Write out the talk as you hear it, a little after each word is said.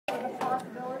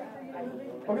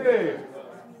Okay.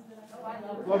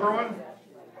 Hello,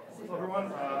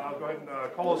 everyone. I'll go ahead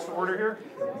and call us to order here.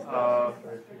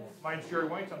 My name's Jerry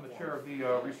White. I'm the chair of the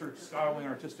Research, Scholarly,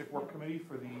 and Artistic Work Committee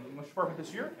for the English Department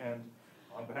this year. And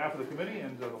on behalf of the committee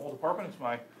and the whole department, it's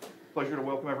my pleasure to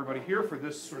welcome everybody here for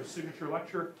this sort of signature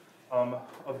lecture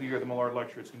of the year, the Millard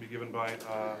Lecture. It's going to be given by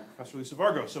Professor Lisa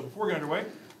Vargo. So before we get underway,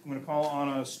 I'm going to call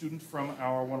on a student from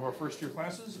one of our first year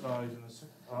classes. He's in this,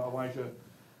 Elijah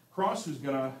Cross, who's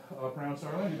going to pronounce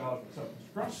our language.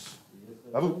 Mr. Cross.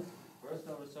 Bravo. First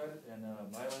I'll recite it in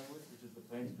my language, which is the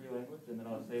Plains Cree language, and then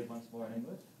I'll say it once more in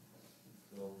English,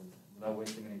 so without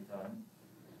wasting any time.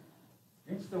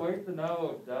 Ginsta waita na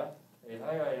ota, e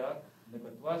hayaya,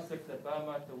 nekatwasek te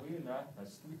pama tawina,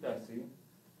 askutasi,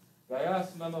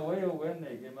 gayas mama weo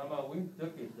wene, ge mama wing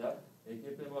tukita, e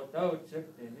kepe watao chek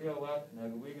te hiawak,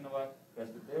 nagwignawak,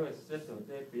 kastateo sito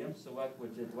te piemsawak,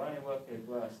 which is waniwak, e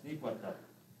gwa asnikwata.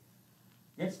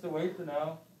 Ginsta waita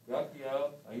now,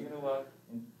 Gakiao, Ayunawak,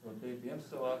 or te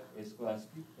piemsawak, equa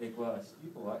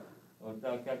askipawak, or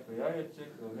ta kakayaya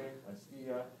chick, or he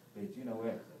askia, Beijina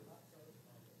way.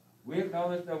 We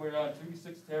acknowledge that we're on Treaty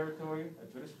 6 territory, a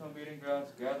traditional meeting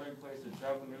grounds, gathering place, and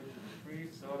travel news to the Cree,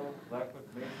 Soto, Blackfoot,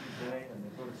 Métis, Dene, and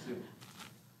Dakota Sioux.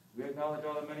 We acknowledge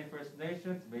all the many First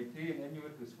Nations, Métis, and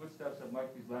Inuit whose footsteps have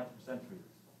marked these lands for centuries.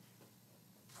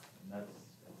 And that's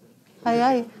it.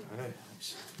 Aye.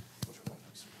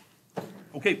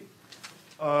 Okay,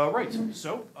 right,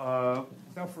 so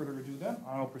without further ado then,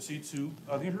 I'll proceed to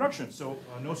the introduction. So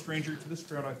no stranger to this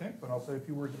crowd, I think, but I'll say a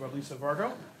few words about Lisa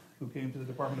Vargo, who came to the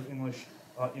Department of English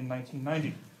in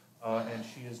 1990. And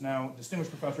she is now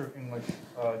Distinguished Professor of English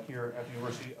here at the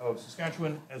University of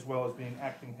Saskatchewan, as well as being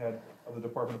acting head of the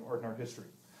Department of Art and Art History.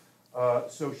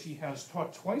 So she has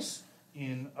taught twice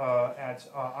at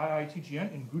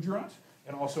IITGN in Gujarat,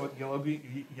 and also at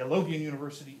Yalogian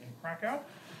University in Krakow.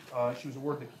 She was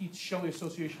awarded the Keats Shelley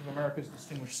Association of America's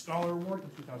Distinguished Scholar Award in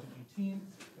 2018,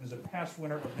 and is a past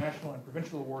winner of national and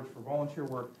provincial awards for volunteer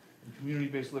work in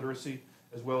community-based literacy,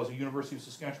 as well as a University of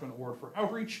Saskatchewan Award for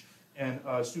Outreach and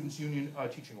Students' Union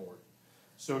Teaching Award.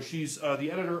 So she's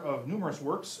the editor of numerous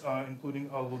works, including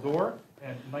Ludor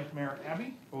and Nightmare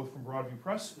Abbey, both from Broadview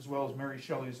Press, as well as Mary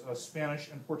Shelley's Spanish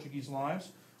and Portuguese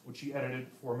Lives, which she edited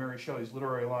for Mary Shelley's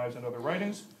Literary Lives and Other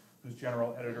Writings, whose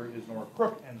general editor is Nora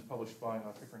Crook and is published by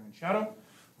Pickering and Shadow.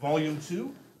 Volume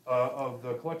 2 of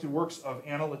the collected works of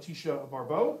Anna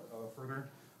Barbauld,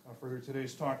 further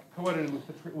today's talk, co-edited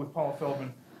with Paula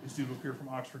Feldman, is due to appear from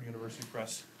Oxford University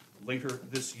Press later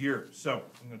this year. So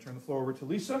I'm going to turn the floor over to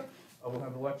Lisa. We'll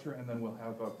have the lecture, and then we'll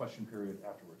have a question period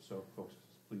afterwards. So folks,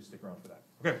 please stick around for that.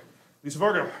 Okay, Lisa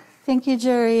Vargo. Thank you,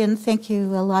 Jerry, and thank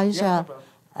you, Elijah. Yeah,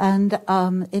 and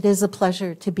it is a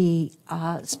pleasure to be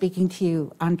speaking to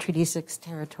you on Treaty 6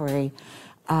 territory.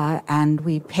 And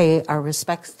we pay our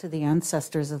respects to the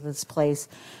ancestors of this place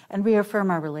and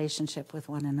reaffirm our relationship with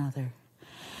one another.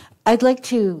 I'd like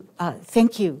to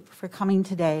thank you for coming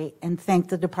today and thank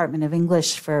the Department of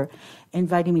English for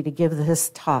inviting me to give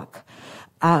this talk.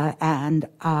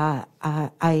 The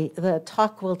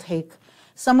talk will take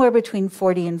somewhere between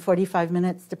 40 and 45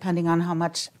 minutes, depending on how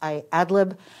much I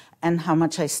ad-lib and how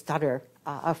much I stutter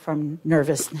from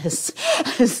nervousness.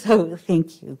 So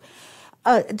thank you.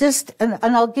 And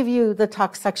I'll give you the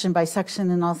talk section by section,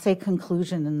 and I'll say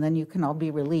conclusion, and then you can all be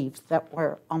relieved that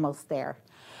we're almost there.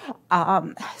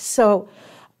 An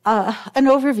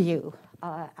overview,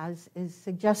 as is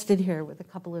suggested here with a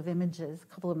couple of images,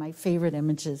 a couple of my favorite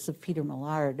images of Peter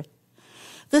Millard.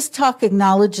 This talk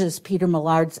acknowledges Peter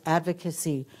Millard's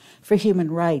advocacy for human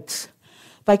rights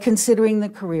by considering the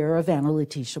career of Anna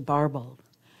Barbauld,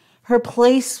 her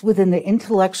place within the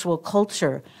intellectual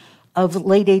culture of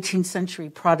late 18th century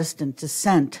Protestant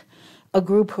Dissent, a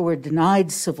group who were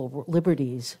denied civil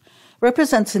liberties,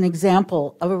 represents an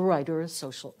example of a writer, a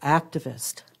social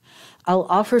activist. I'll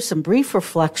offer some brief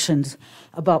reflections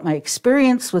about my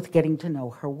experience with getting to know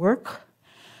her work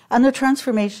and the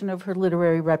transformation of her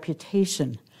literary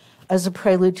reputation as a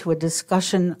prelude to a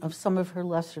discussion of some of her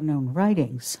lesser-known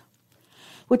writings,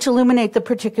 which illuminate the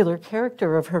particular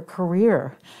character of her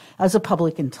career as a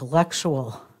public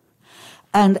intellectual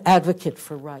and advocate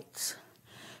for rights.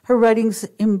 Her writings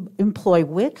employ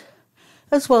wit,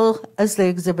 as well as they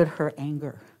exhibit her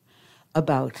anger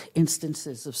about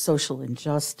instances of social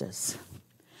injustice.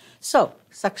 So,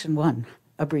 section 1,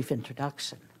 a brief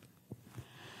introduction.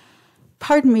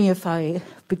 Pardon me if I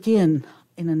begin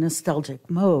in a nostalgic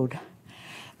mode.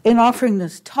 In offering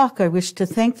this talk, I wish to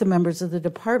thank the members of the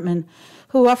department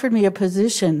who offered me a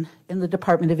position in the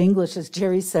Department of English, as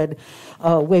Jerry said,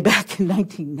 way back in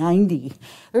 1990.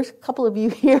 There's a couple of you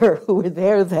here who were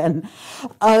there then.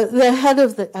 The head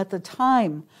of at the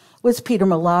time was Peter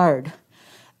Millard,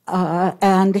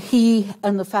 and he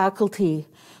and the faculty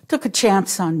took a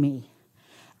chance on me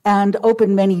and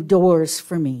opened many doors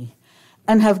for me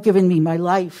and have given me my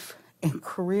life and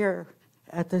career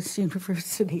at this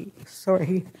university.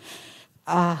 Sorry,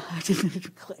 I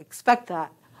didn't expect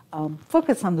that.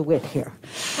 Focus on the wit here.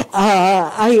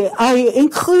 I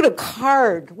include a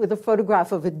card with a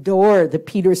photograph of a door that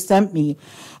Peter sent me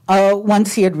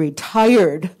once he had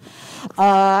retired.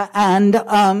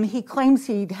 And he claims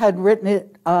he had written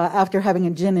it after having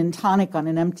a gin and tonic on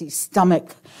an empty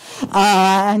stomach.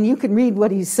 And you can read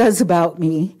what he says about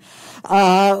me,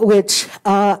 which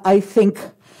I think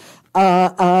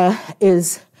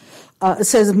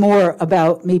says more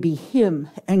about maybe him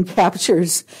and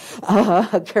captures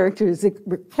a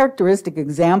characteristic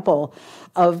example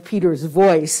of Peter's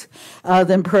voice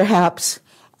than perhaps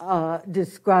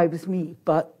describes me,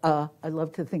 but I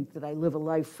love to think that I live a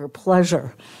life for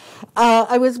pleasure.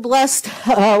 I was blessed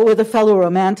with a fellow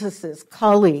romanticist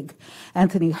colleague,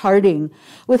 Anthony Harding,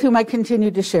 with whom I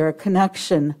continue to share a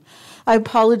connection. I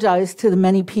apologize to the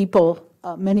many people,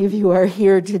 many of you are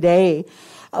here today,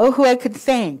 who I could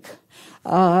thank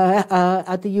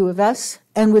at the U of S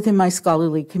and within my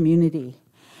scholarly community.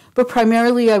 But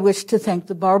primarily I wish to thank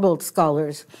the Barbauld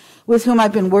scholars with whom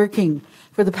I've been working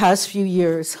for the past few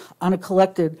years on a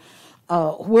collected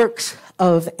works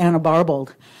of Anna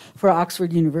Barbauld for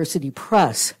Oxford University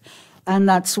Press. And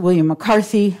that's William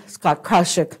McCarthy, Scott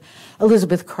Krashik,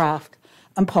 Elizabeth Craft,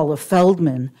 and Paula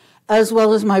Feldman, as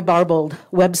well as my Barbauld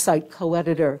website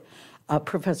co-editor,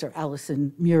 Professor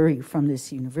Alison Murray from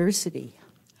this university.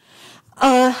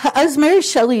 As Mary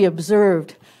Shelley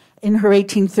observed in her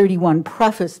 1831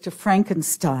 preface to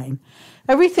Frankenstein,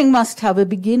 everything must have a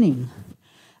beginning,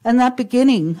 and that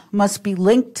beginning must be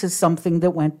linked to something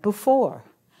that went before.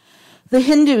 The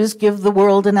Hindus give the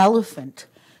world an elephant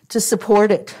to support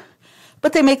it,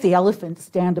 but they make the elephant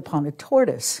stand upon a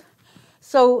tortoise.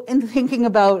 So in thinking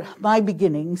about my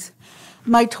beginnings,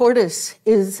 my tortoise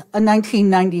is a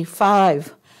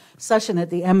 1995 session at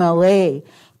the MLA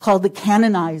called The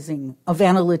Canonizing of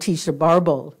Anna Letitia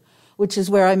Barbauld, which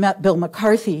is where I met Bill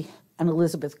McCarthy and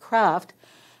Elizabeth Craft.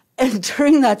 And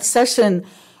during that session,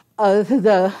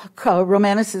 the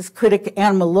Romanicist critic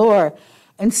Anne Malore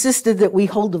insisted that we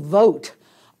hold a vote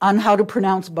on how to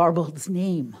pronounce Barbauld's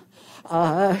name.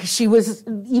 She was,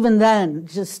 even then,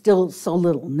 just still so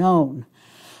little known.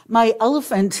 My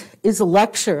elephant is a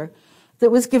lecture that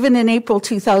was given in April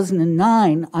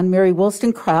 2009 on Mary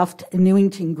Wollstonecraft and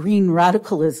Newington Green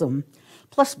radicalism,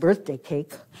 plus birthday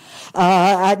cake,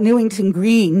 at Newington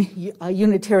Green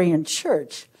Unitarian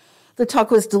Church. The talk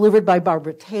was delivered by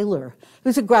Barbara Taylor,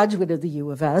 who's a graduate of the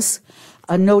U of S,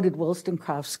 a noted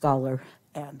Wollstonecraft scholar,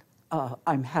 and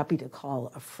I'm happy to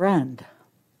call a friend.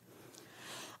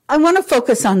 I want to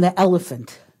focus on the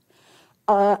elephant.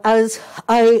 As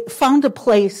I found a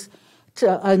place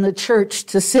in the church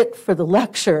to sit for the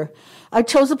lecture, I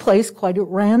chose a place quite at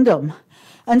random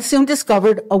and soon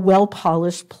discovered a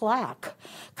well-polished plaque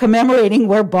commemorating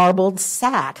where Barbauld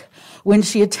sat when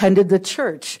she attended the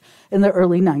church in the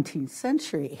early 19th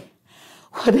century.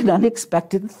 What an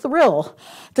unexpected thrill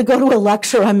to go to a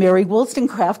lecture on Mary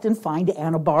Wollstonecraft and find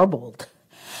Anna Barbauld.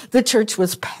 The church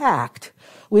was packed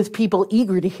with people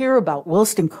eager to hear about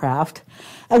Wollstonecraft.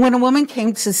 And when a woman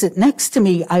came to sit next to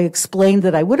me, I explained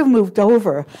that I would have moved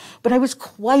over, but I was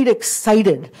quite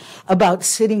excited about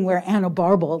sitting where Anna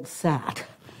Barbauld sat.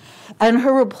 And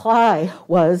her reply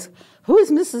was, "Who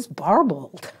is Mrs.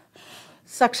 Barbauld?"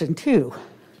 Section 2.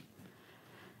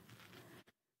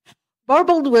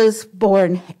 Barbauld was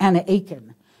born Anna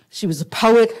Aiken. She was a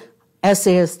poet,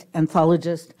 essayist,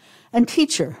 anthologist, and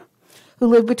teacher who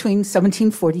lived between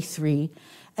 1743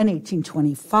 and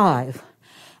 1825.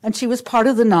 And she was part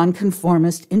of the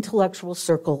nonconformist intellectual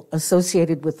circle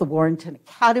associated with the Warrington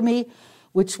Academy,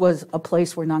 which was a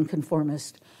place where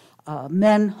nonconformist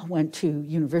men went to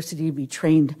university to be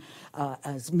trained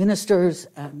as ministers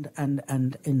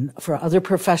and for other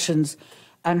professions.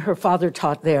 And her father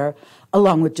taught there,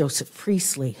 along with Joseph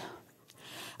Priestley.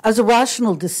 As a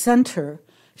rational dissenter,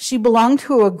 she belonged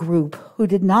to a group who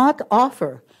did not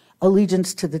offer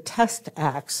allegiance to the Test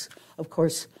Acts, of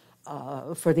course,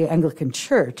 for the Anglican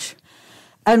Church,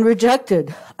 and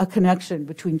rejected a connection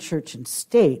between church and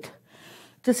state.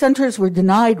 Dissenters were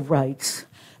denied rights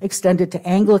extended to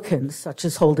Anglicans, such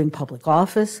as holding public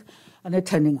office and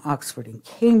attending Oxford and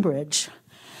Cambridge.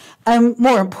 And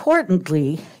more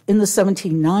importantly, in the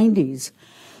 1790s,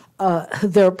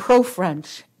 their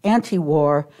pro-French,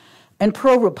 anti-war, and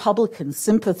pro-Republican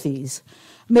sympathies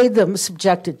made them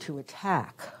subjected to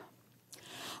attack.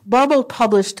 Barbauld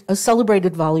published a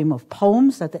celebrated volume of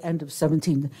poems at the end of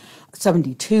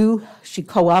 1772. She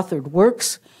co-authored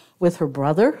works with her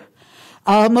brother,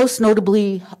 most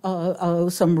notably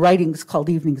some writings called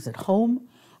Evenings at Home,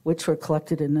 which were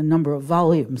collected in a number of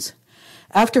volumes.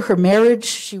 After her marriage,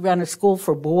 she ran a school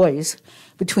for boys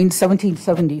between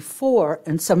 1774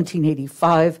 and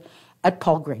 1785 at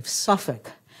Palgrave,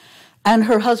 Suffolk. And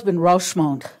her husband,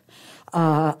 Rochemont,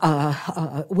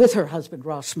 with her husband,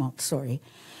 Rochemont,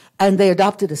 and they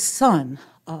adopted a son,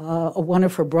 one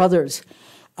of her brother's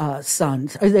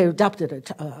sons. They adopted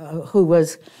it, who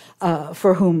was,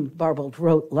 for whom Barbauld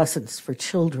wrote Lessons for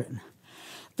Children.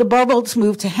 The Barbaulds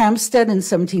moved to Hampstead in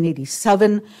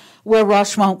 1787, where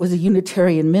Rochemont was a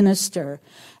Unitarian minister,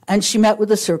 and she met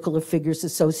with a circle of figures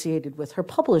associated with her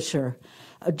publisher,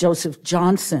 Joseph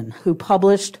Johnson, who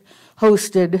published,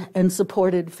 hosted, and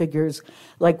supported figures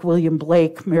like William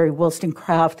Blake, Mary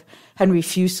Wollstonecraft, Henry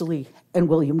Fuseli, and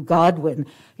William Godwin.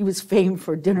 He was famed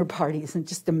for dinner parties, and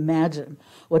just imagine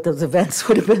what those events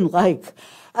would have been like,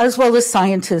 as well as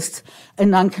scientists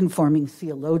and nonconforming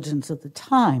theologians of the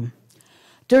time.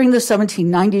 During the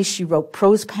 1790s, she wrote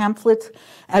prose pamphlets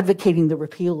advocating the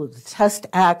repeal of the Test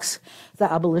Acts,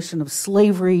 the abolition of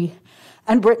slavery,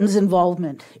 and Britain's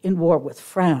involvement in war with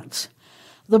France.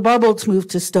 The Barbaulds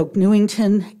moved to Stoke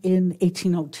Newington in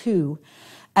 1802,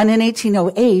 and in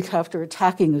 1808, after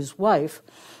attacking his wife,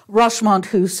 Rochemont,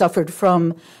 who suffered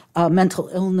from mental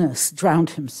illness,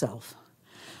 drowned himself.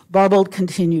 Barbauld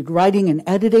continued writing and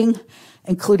editing,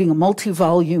 including a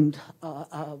multi-volumed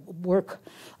work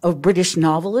of British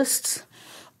novelists,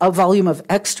 a volume of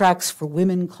extracts for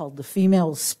women called The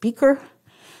Female Speaker,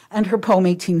 and her poem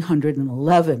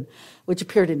 1811, which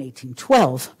appeared in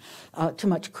 1812, to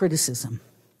much criticism.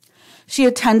 She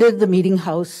attended the Meeting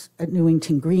House at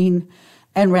Newington Green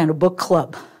and ran a book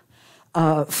club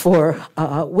for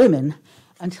women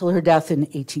until her death in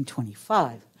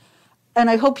 1825. And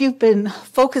I hope you've been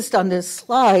focused on this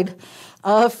slide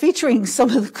featuring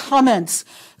some of the comments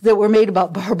that were made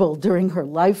about Barbauld during her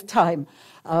lifetime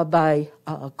by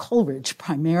Coleridge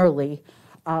primarily.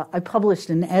 I published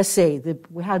an essay that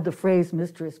had the phrase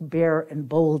mistress bare and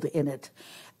bold in it.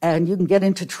 And you can get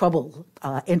into trouble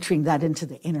entering that into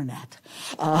the internet.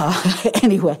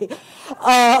 Anyway,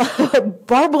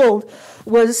 Barbauld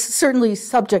was certainly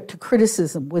subject to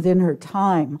criticism within her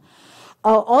time.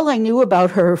 All I knew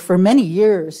about her for many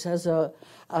years as a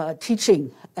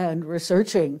teaching and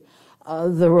researching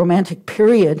the Romantic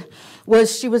period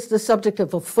was she was the subject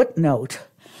of a footnote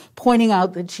pointing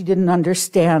out that she didn't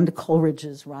understand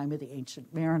Coleridge's Rime of the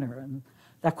Ancient Mariner, and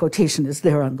that quotation is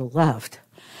there on the left.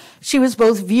 She was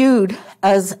both viewed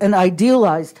as an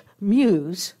idealized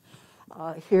muse.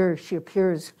 Here she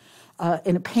appears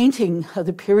in a painting of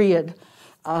the period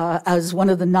as one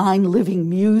of the 9 living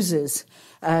muses,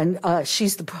 and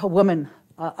she's the woman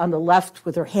on the left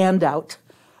with her hand out.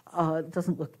 It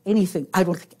doesn't look anything, I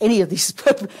don't think any of these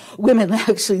women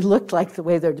actually look like the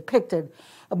way they're depicted,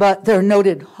 but they're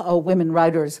noted women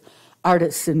writers,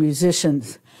 artists, and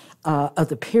musicians of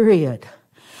the period.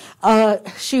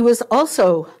 She was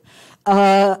also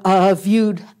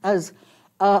viewed as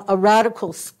a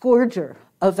radical scourger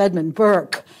of Edmund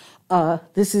Burke.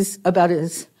 This is about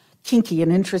as kinky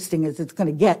and interesting as it's going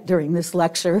to get during this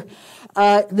lecture.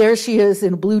 There she is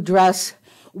in a blue dress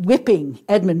whipping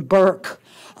Edmund Burke,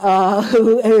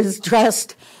 who is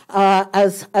dressed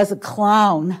as a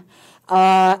clown.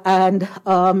 And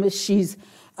she's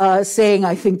saying,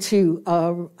 I think,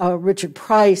 to Richard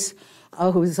Price,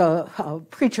 who's a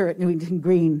preacher at Newington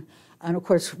Green, and of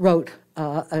course wrote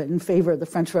in favor of the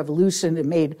French Revolution and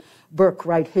made Burke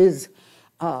write his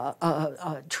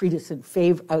treatise in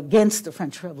favor against the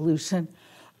French Revolution.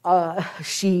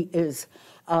 She is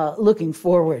looking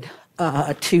forward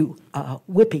to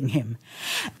whipping him.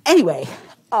 Anyway,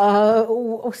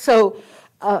 so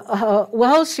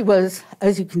while she was,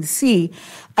 as you can see,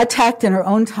 attacked in her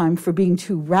own time for being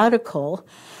too radical,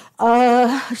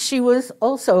 she was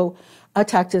also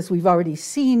attacked, as we've already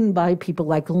seen, by people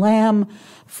like Lamb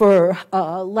for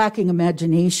lacking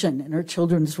imagination in her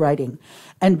children's writing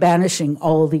and banishing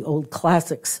all the old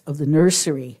classics of the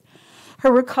nursery.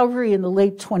 Her recovery in the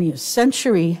late 20th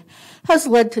century has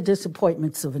led to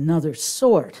disappointments of another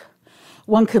sort.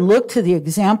 One can look to the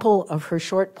example of her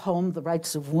short poem, The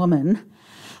Rights of Woman,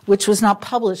 which was not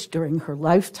published during her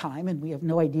lifetime, and we have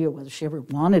no idea whether she ever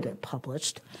wanted it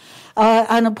published,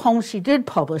 and a poem she did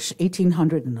publish,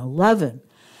 1811,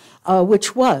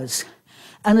 which was,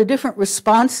 And the different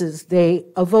responses they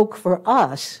evoke for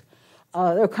us,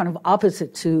 they're kind of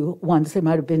opposite to ones they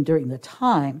might have been during the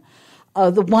time.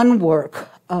 The one work,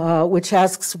 which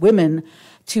asks women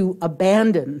to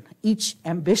abandon each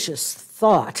ambitious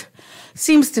thought,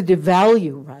 seems to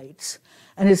devalue rights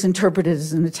and is interpreted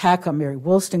as an attack on Mary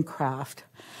Wollstonecraft,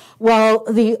 while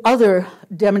the other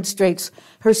demonstrates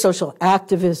her social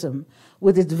activism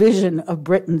with its vision of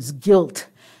Britain's guilt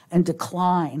and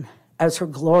decline as her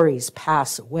glories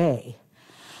pass away.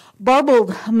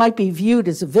 Barbauld might be viewed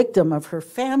as a victim of her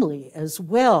family as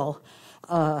well.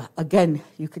 Again,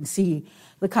 you can see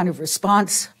the kind of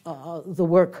response the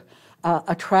work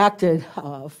attracted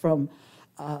from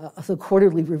the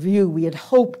Quarterly Review. We had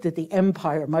hoped that the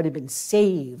empire might have been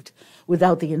saved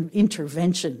without the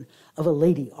intervention of a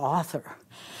lady author.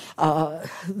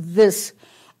 This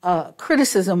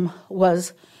criticism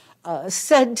was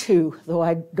said to, though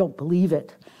I don't believe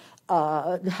it,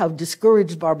 have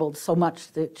discouraged Barbauld so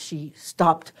much that she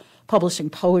stopped publishing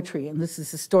poetry. And this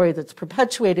is a story that's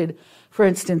perpetuated, for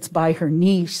instance, by her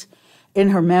niece in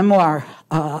her memoir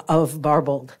of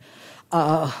Barbauld,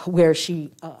 where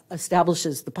she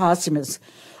establishes the posthumous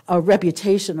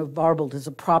reputation of Barbauld as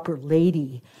a proper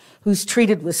lady who's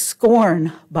treated with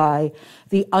scorn by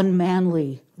the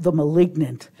unmanly, the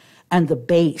malignant, and the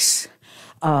base,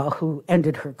 who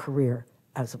ended her career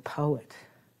as a poet.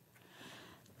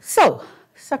 So,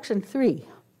 section 3,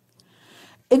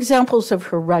 examples of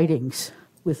her writings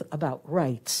about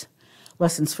rights,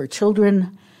 lessons for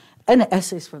children, and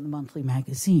essays from the monthly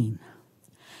magazine.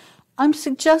 I'm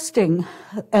suggesting,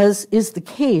 as is the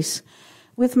case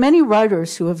with many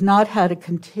writers who have not had a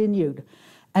continued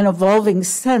and evolving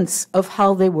sense of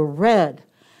how they were read,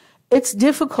 it's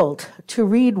difficult to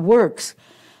read works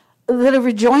that have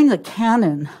rejoined the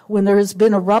canon when there has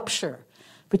been a rupture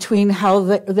between how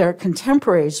their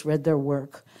contemporaries read their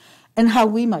work and how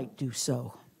we might do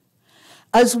so.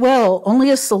 As well, only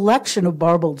a selection of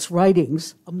Barbauld's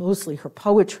writings, mostly her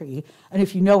poetry, and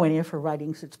if you know any of her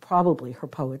writings, it's probably her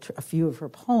poetry, a few of her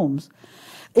poems,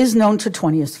 is known to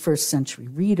 21st century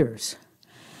readers.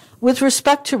 With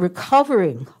respect to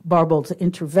recovering Barbauld's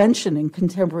intervention in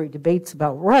contemporary debates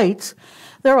about rights,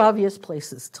 there are obvious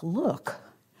places to look.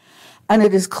 And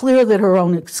it is clear that her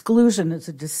own exclusion as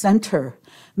a dissenter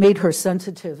made her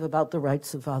sensitive about the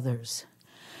rights of others.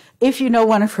 If you know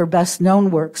one of her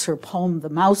best-known works, her poem, The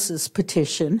Mouse's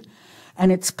Petition,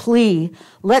 and its plea,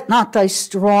 "Let not thy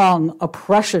strong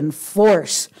oppression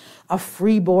force a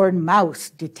freeborn mouse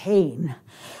detain,"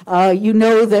 you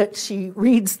know that she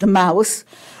reads the mouse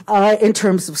in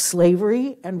terms of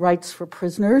slavery and rights for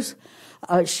prisoners.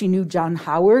 She knew John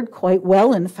Howard quite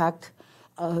well. In fact,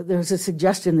 there's a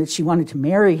suggestion that she wanted to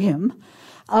marry him.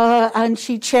 And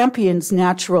she champions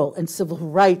natural and civil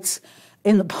rights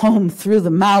in the poem Through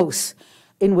the Mouse,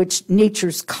 in which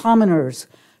nature's commoners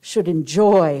should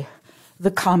enjoy the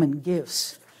common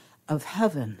gifts of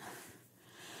heaven.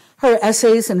 Her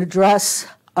essays and address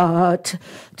to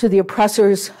the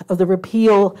oppressors of the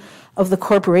repeal of the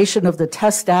Corporation of the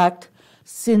Test Act,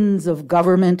 Sins of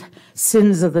Government,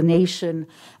 Sins of the Nation,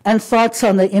 and thoughts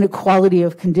on the inequality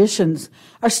of conditions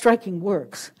are striking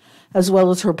works, as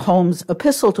well as her poems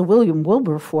Epistle to William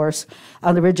Wilberforce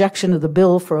on the rejection of the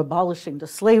bill for abolishing the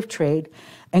slave trade,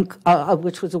 and,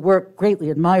 which was a work greatly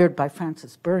admired by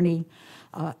Francis Burney,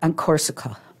 and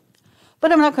Corsica.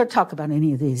 But I'm not going to talk about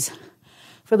any of these.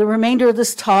 For the remainder of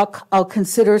this talk, I'll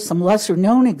consider some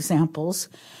lesser-known examples,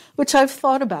 which I've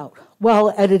thought about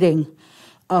while editing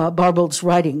Barbauld's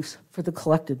writings for the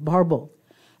collected Barbauld.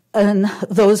 And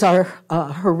those are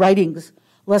her writings,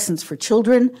 Lessons for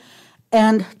Children,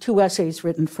 and 2 essays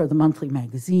written for the monthly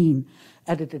magazine,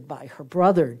 edited by her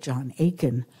brother, John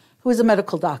Aiken, who is a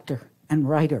medical doctor and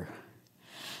writer.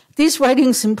 These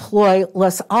writings employ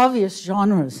less obvious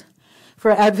genres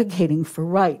for advocating for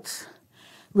rights,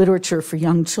 literature for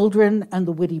young children and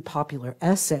the witty popular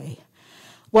essay.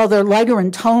 While they're lighter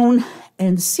in tone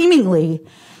and seemingly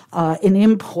in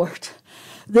import,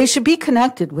 they should be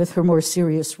connected with her more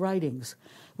serious writings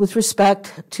with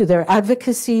respect to their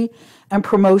advocacy and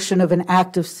promotion of an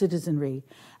active citizenry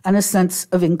and a sense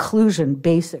of inclusion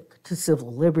basic to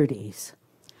civil liberties.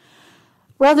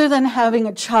 Rather than having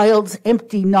a child's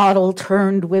empty noddle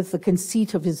turned with the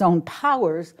conceit of his own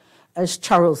powers, as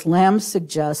Charles Lamb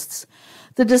suggests,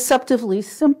 the deceptively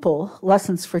simple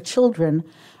Lessons for Children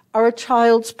are a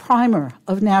child's primer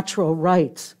of natural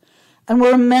rights and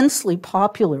were immensely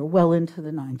popular well into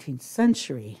the 19th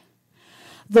century,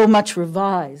 though much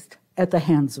revised at the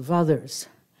hands of others.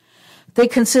 They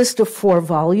consist of 4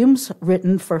 volumes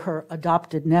written for her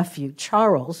adopted nephew,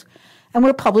 Charles, and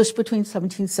were published between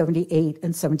 1778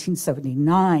 and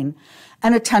 1779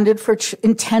 and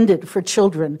intended for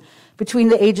children between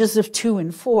the ages of 2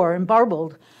 and 4, and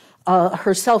Barbauld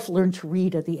herself learned to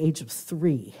read at the age of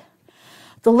 3.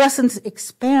 The lessons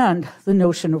expand the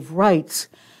notion of rights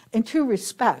in 2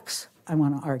 respects, I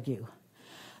want to argue.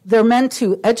 They're meant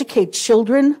to educate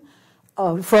children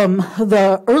from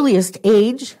the earliest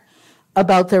age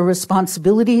about their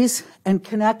responsibilities and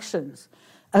connections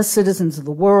as citizens of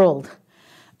the world.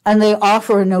 And they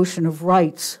offer a notion of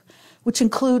rights, which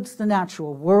includes the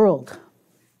natural world.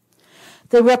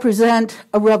 They represent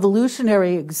a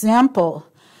revolutionary example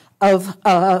of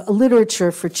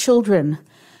literature for children,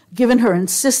 given her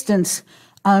insistence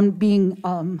on being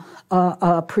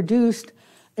produced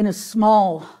in a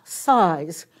small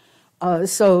size.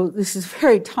 So this is a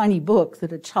very tiny book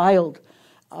that a child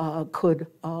could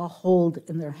hold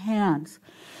in their hands.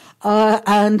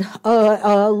 And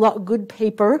good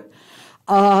paper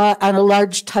and a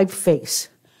large typeface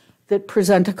that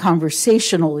present a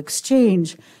conversational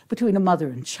exchange between a mother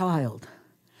and child.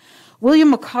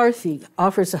 William McCarthy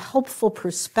offers a helpful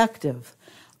perspective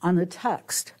on the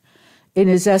text in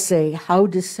his essay, How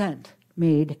Dissent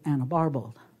Made Anna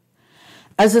Barbauld.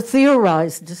 As a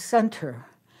theorized dissenter,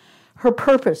 her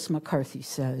purpose, McCarthy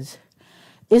says,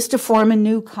 is to form a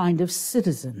new kind of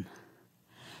citizen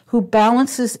who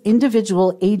balances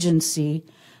individual agency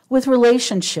with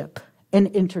relationship and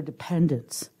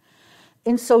interdependence.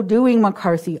 In so doing,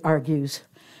 McCarthy argues,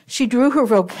 she drew her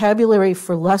vocabulary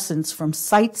for lessons from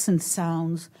sights and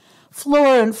sounds,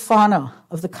 flora and fauna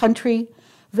of the country,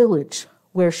 village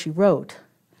where she wrote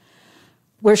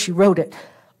it,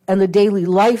 and the daily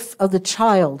life of the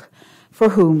child for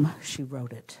whom she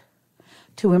wrote it,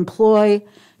 to employ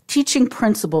teaching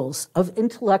principles of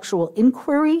intellectual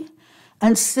inquiry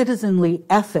and citizenly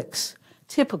ethics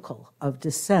typical of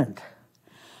dissent.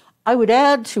 I would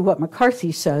add to what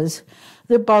McCarthy says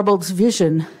that Barbauld's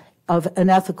vision of an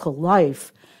ethical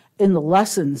life in the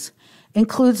lessons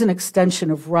includes an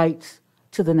extension of rights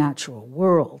to the natural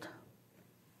world.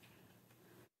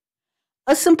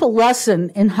 A simple lesson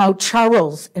in how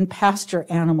charls and pasture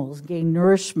animals gain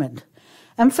nourishment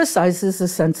emphasizes a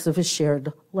sense of a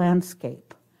shared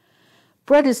landscape.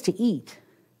 Bread is to eat.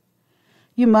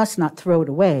 You must not throw it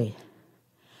away.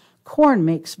 Corn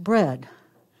makes bread.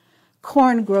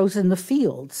 Corn grows in the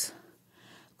fields.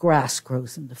 Grass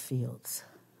grows in the fields.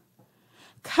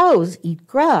 Cows eat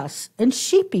grass, and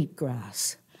sheep eat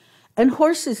grass, and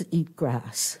horses eat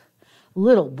grass.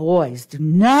 Little boys do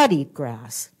not eat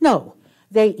grass. No,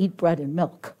 they eat bread and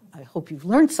milk. I hope you've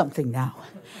learned something now.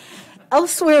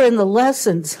 Elsewhere in the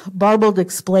lessons, Barbauld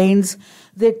explains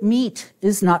that meat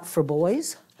is not for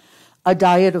boys. A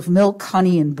diet of milk,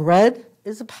 honey, and bread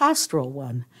is a pastoral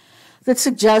one that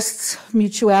suggests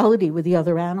mutuality with the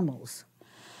other animals.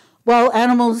 While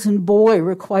animals in boy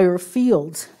require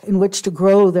fields in which to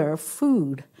grow their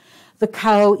food, the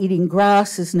cow eating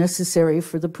grass is necessary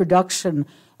for the production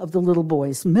of the little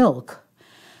boy's milk.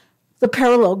 The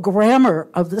parallel grammar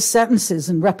of the sentences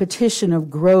and repetition of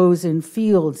grows in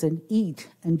fields and eat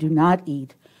and do not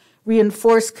eat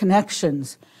reinforce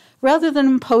connections rather than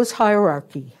impose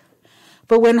hierarchy.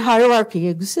 But when hierarchy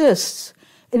exists,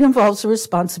 it involves the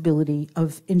responsibility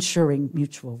of ensuring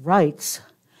mutual rights.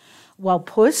 While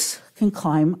Puss can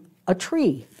climb a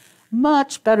tree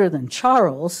much better than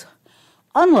Charles,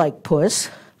 unlike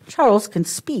Puss, Charles can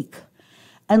speak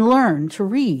and learn to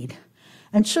read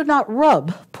and should not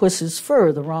rub Puss's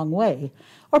fur the wrong way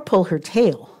or pull her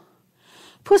tail.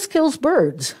 Puss kills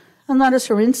birds, and that is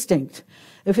her instinct,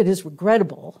 if it is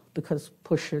regrettable, because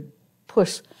Puss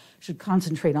should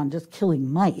concentrate on just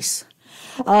killing mice.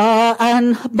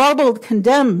 And Barbauld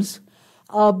condemns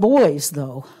boys,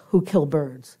 though, who kill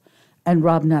birds and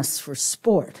rob nests for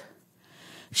sport.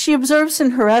 She observes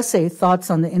in her essay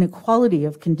thoughts on the inequality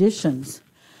of conditions.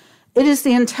 It is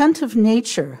the intent of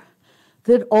nature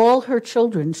that all her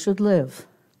children should live.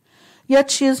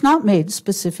 Yet she has not made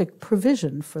specific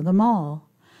provision for them all.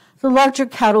 The larger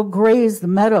cattle graze the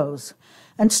meadows,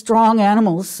 and strong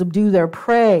animals subdue their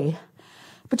prey.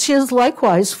 But she has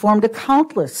likewise formed a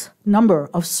countless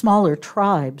number of smaller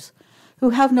tribes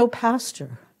who have no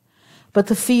pasture, but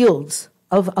the fields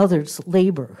of others'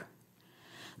 labor.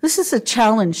 This is a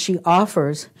challenge she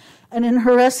offers, and in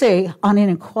her essay on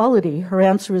inequality, her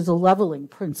answer is a leveling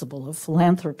principle of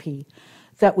philanthropy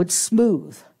that would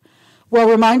smooth, while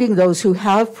reminding those who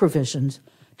have provisions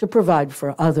to provide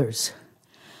for others.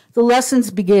 The lessons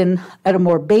begin at a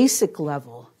more basic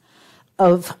level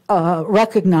of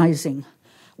recognizing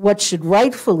what should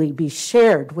rightfully be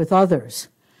shared with others.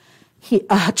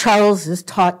 Charles is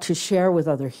taught to share with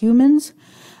other humans,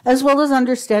 as well as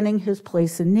understanding his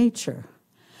place in nature.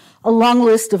 A long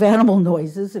list of animal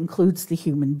noises includes the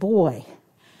human boy.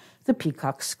 The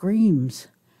peacock screams.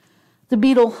 The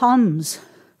beetle hums.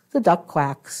 The duck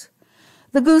quacks.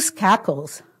 The goose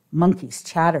cackles. Monkeys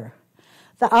chatter.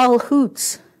 The owl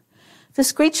hoots. The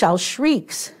screech owl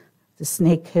shrieks. The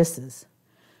snake hisses.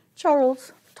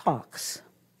 Charles talks.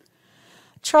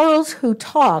 Charles, who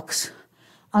talks,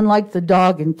 unlike the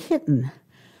dog and kitten,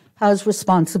 has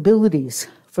responsibilities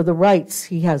for the rights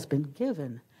he has been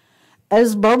given.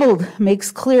 As Barbauld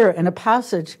makes clear in a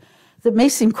passage that may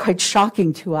seem quite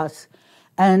shocking to us,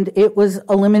 and it was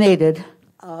eliminated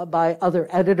by other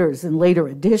editors in later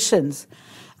editions.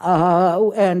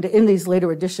 And in these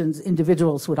later editions,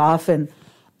 individuals would often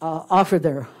offer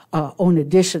their own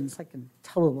editions. I can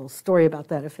tell a little story about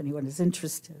that if anyone is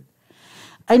interested.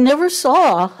 I never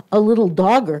saw a little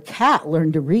dog or cat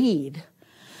learn to read,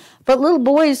 but little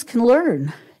boys can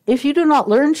learn. If you do not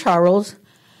learn, Charles,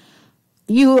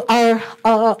 you are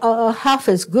half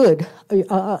as good,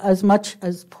 as much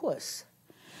as puss.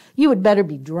 You had better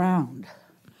be drowned.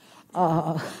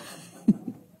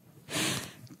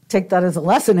 Take that as a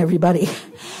lesson, everybody.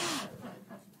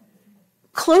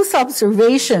 Close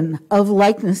observation of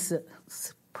likenesses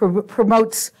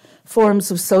promotes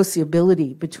forms of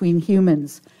sociability between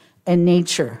humans and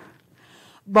nature.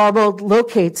 Barbauld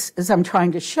locates, as I'm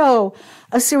trying to show,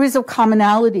 a series of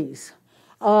commonalities,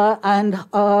 and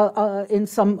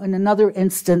in another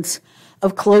instance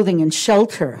of clothing and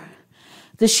shelter.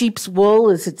 The sheep's wool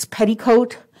is its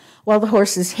petticoat, while the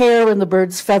horse's hair and the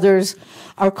bird's feathers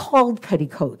are called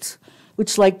petticoats,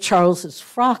 which, like Charles's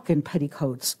frock and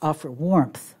petticoats, offer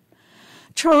warmth.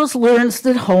 Charles learns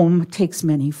that home takes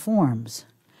many forms.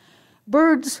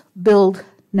 Birds build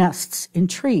nests in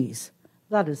trees.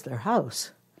 That is their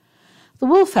house. The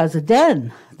wolf has a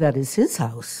den. That is his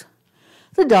house.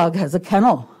 The dog has a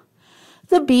kennel.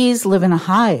 The bees live in a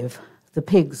hive. The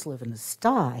pigs live in a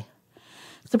sty.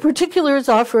 The particulars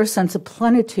offer a sense of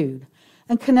plenitude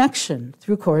and connection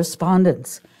through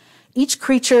correspondence. Each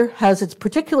creature has its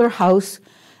particular house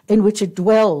in which it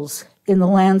dwells in the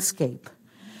landscape.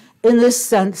 In this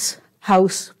sense,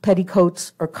 house,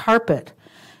 petticoats, or carpet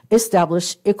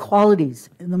establish equalities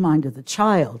in the mind of the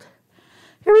child.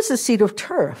 Here is a seat of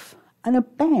turf and a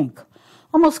bank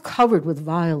almost covered with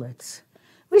violets.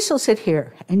 We shall sit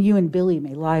here, and you and Billy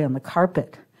may lie on the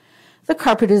carpet. The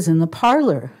carpet is in the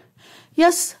parlor.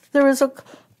 Yes, there is a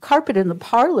carpet in the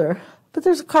parlor, but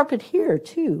there's a carpet here,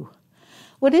 too.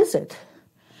 What is it?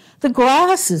 The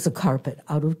grass is a carpet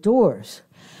out of doors.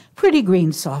 Pretty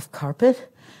green, soft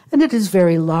carpet, and it is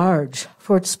very large,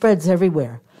 for it spreads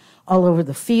everywhere, all over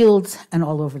the fields and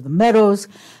all over the meadows,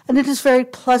 and it is very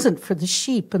pleasant for the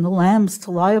sheep and the lambs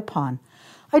to lie upon.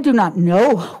 I do not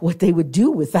know what they would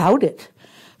do without it,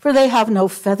 for they have no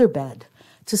feather bed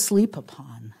to sleep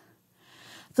upon.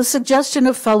 The suggestion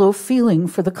of fellow feeling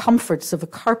for the comforts of a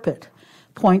carpet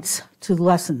points to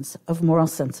lessons of moral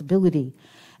sensibility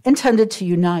intended to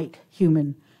unite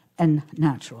human and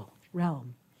natural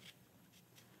realm.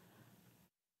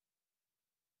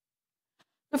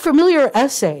 The familiar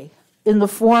essay in the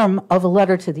form of a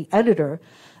letter to the editor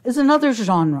is another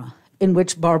genre in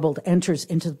which Barbauld enters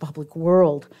into the public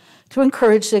world to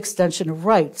encourage the extension of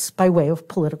rights by way of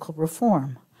political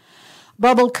reform.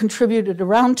 Barbauld contributed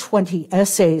around 20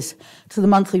 essays to the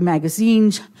monthly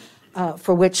magazine,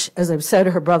 for which, as I've said,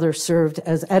 her brother served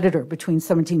as editor between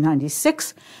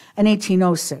 1796 and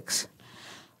 1806.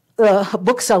 The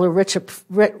bookseller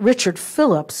Richard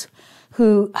Phillips,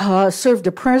 who served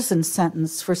a prison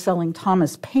sentence for selling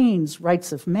Thomas Paine's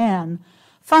Rights of Man,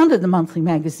 founded the monthly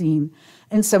magazine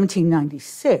in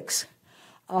 1796,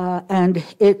 and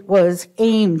it was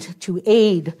aimed to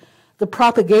aid the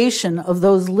propagation of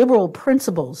those liberal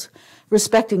principles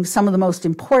respecting some of the most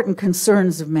important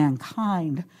concerns of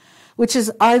mankind, which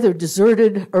is either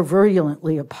deserted or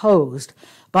virulently opposed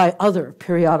by other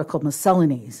periodical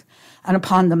miscellanies, and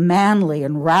upon the manly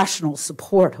and rational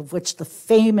support of which the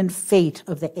fame and fate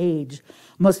of the age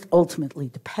must ultimately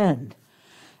depend.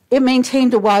 It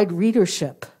maintained a wide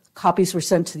readership. Copies were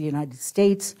sent to the United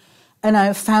States, and I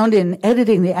have found in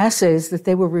editing the essays that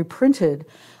they were reprinted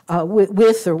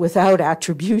with or without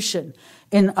attribution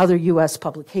in other U.S.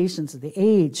 publications of the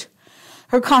age.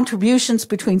 Her contributions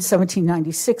between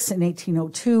 1796 and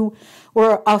 1802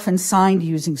 were often signed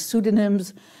using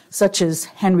pseudonyms such as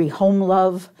Henry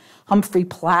Homelove, Humphrey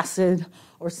Placid,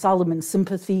 or Solomon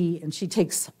Sympathy, and she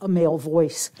takes a male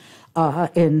voice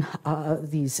in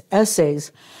these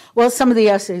essays. Well, some of the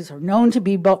essays are known to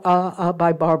be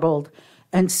by Barbauld,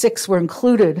 and 6 were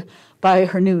included by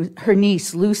her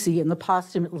niece Lucy in the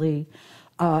posthumously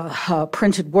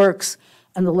printed works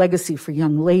and The Legacy for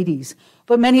Young Ladies.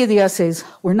 But many of the essays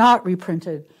were not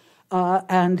reprinted,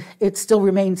 and it still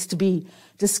remains to be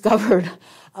discovered,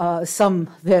 some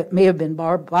that may have been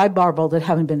by Barbauld that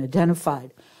haven't been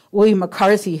identified. William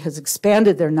McCarthy has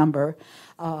expanded their number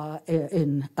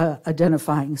in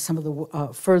identifying some of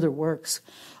the further works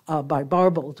by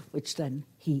Barbauld, which then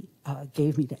he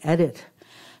gave me to edit.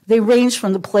 They range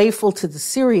from the playful to the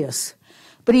serious,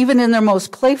 but even in their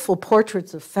most playful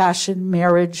portraits of fashion,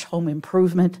 marriage, home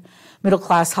improvement,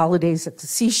 middle-class holidays at the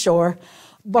seashore,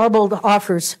 Barbauld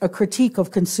offers a critique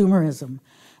of consumerism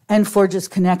and forges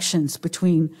connections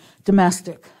between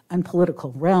domestic and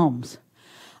political realms.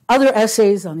 Other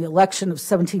essays on the election of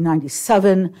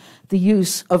 1797, the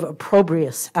use of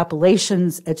opprobrious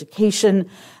appellations, education,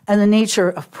 and the nature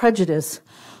of prejudice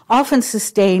often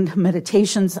sustained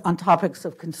meditations on topics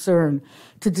of concern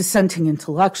to dissenting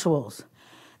intellectuals.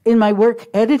 In my work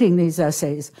editing these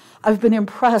essays, I've been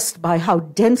impressed by how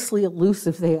densely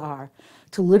elusive they are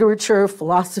to literature,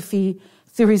 philosophy,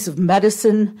 theories of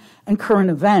medicine, and current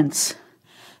events.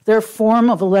 Their form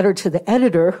of a letter to the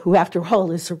editor, who after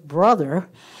all is her brother,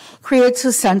 creates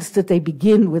a sense that they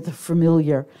begin with the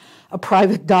familiar, a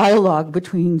private dialogue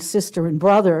between sister and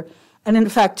brother, and in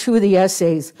fact, two of the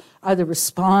essays either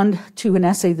respond to an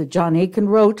essay that John Aiken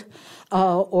wrote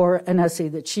or an essay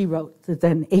that she wrote that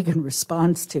then Aiken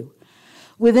responds to.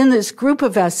 Within this group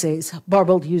of essays,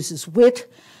 Barbauld uses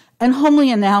wit and homely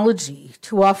analogy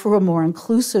to offer a more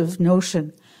inclusive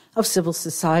notion of civil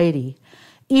society,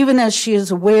 even as she is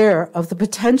aware of the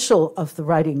potential of the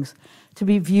writings to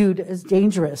be viewed as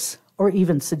dangerous or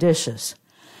even seditious.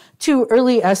 Two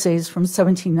early essays from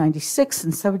 1796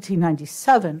 and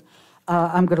 1797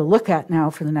 I'm going to look at now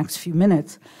for the next few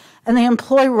minutes, and they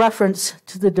employ reference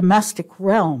to the domestic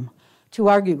realm to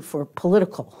argue for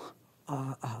political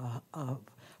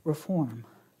reform.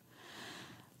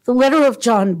 The letter of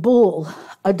John Bull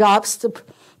adopts the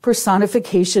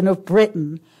personification of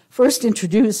Britain, first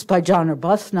introduced by John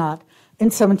Arbuthnot in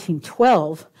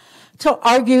 1712, to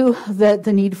argue that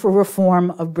the need for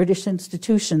reform of British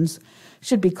institutions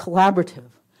should be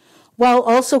collaborative, while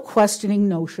also questioning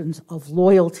notions of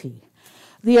loyalty.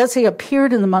 The essay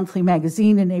appeared in the monthly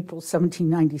magazine in April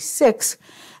 1796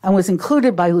 and was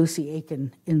included by Lucy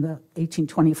Aiken in the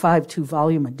 1825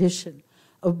 two-volume edition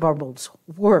of Barbauld's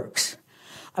works.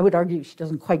 I would argue she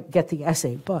doesn't quite get the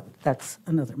essay, but that's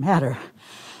another matter.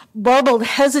 Barbauld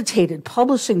hesitated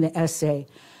publishing the essay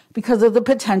because of the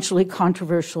potentially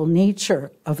controversial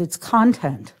nature of its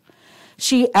content.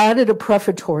 She added a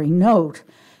prefatory note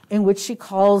in which she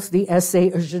calls the essay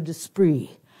a jeu d'esprit,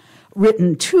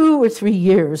 written 2 or 3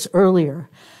 years earlier,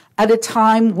 at a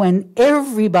time when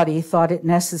everybody thought it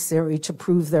necessary to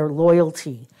prove their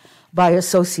loyalty by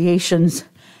associations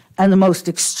and the most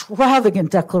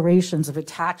extravagant declarations of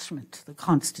attachment to the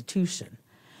Constitution.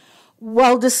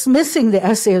 While dismissing the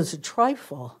essay as a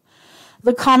trifle,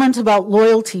 the comment about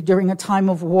loyalty during a time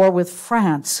of war with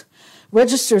France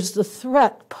registers the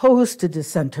threat posed to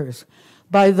dissenters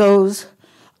by those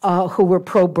who were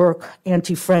pro-Burke,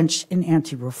 anti-French, and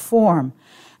anti-reform.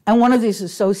 And one of these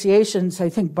associations I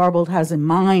think Barbauld has in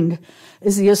mind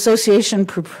is the Association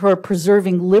for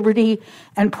Preserving Liberty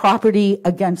and Property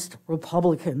Against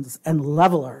Republicans and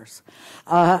Levelers.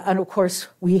 And of course,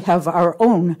 we have our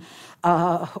own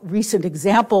recent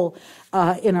example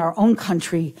in our own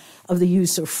country of the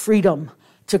use of freedom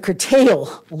to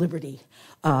curtail liberty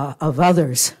of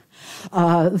others.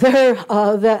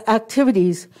 The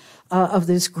activities of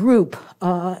this group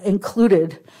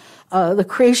included the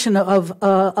creation of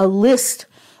a list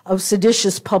of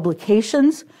seditious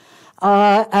publications,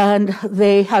 and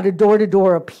they had a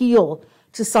door-to-door appeal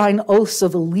to sign oaths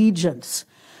of allegiance,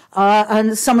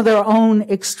 and some of their own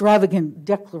extravagant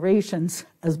declarations,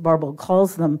 as Barbauld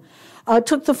calls them,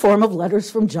 took the form of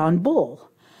letters from John Bull.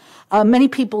 Many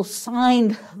people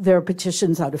signed their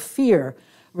petitions out of fear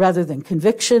rather than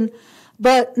conviction,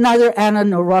 but neither Anna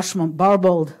nor Rochemont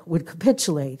Barbauld would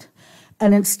capitulate.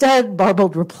 And instead,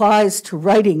 Barbauld replies to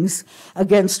writings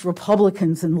against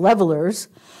Republicans and levelers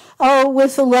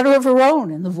with a letter of her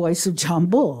own in the voice of John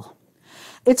Bull.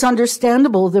 It's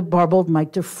understandable that Barbauld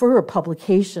might defer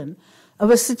publication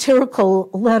of a satirical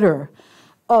letter,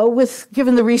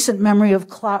 given the recent memory of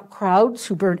crowds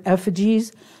who burnt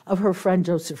effigies of her friend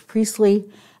Joseph Priestley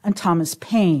and Thomas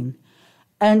Paine.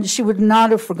 And she would not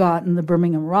have forgotten the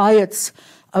Birmingham riots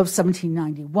of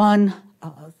 1791.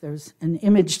 There's an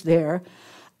image there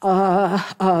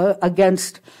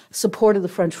against support of the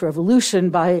French Revolution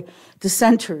by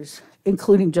dissenters,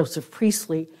 including Joseph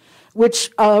Priestley, which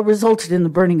resulted in the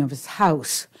burning of his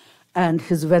house and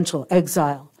his eventual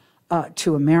exile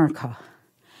to America.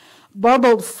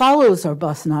 Barbauld follows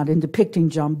Arbuthnot in depicting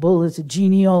John Bull as a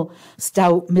genial,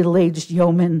 stout, middle-aged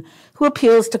yeoman who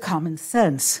appeals to common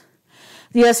sense.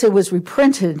 The essay was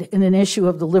reprinted in an issue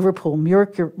of the Liverpool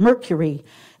Mercury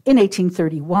in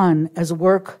 1831 as a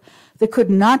work that could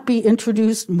not be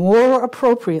introduced more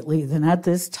appropriately than at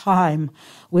this time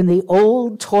when the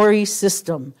old Tory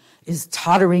system is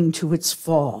tottering to its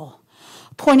fall,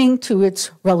 pointing to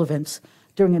its relevance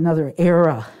during another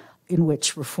era in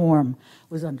which reform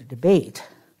was under debate.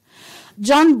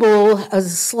 John Bull, as a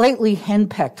slightly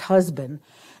henpecked husband,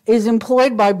 is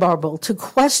employed by Barbauld to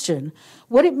question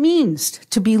what it means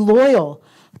to be loyal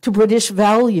to British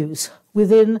values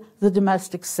within the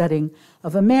domestic setting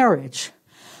of a marriage.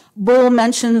 Bull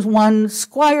mentions one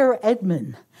Squire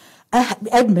Edmund, a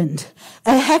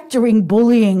hectoring,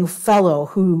 bullying fellow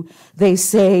who, they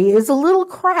say, is a little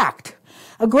cracked,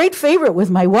 a great favorite with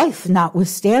my wife,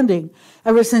 notwithstanding,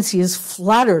 ever since he has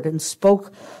flattered and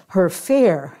spoke her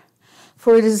fair.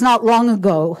 For it is not long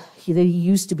ago that he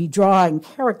used to be drawing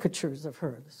caricatures of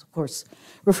her. This, of course,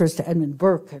 refers to Edmund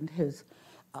Burke and his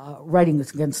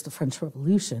writings against the French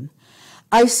Revolution.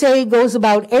 I say goes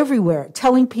about everywhere,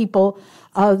 telling people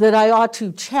that I ought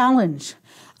to challenge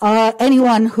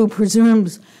anyone who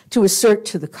presumes to assert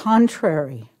to the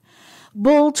contrary.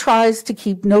 Bull tries to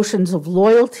keep notions of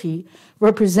loyalty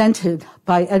represented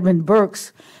by Edmund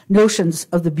Burke's notions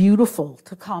of the beautiful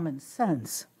to common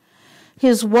sense.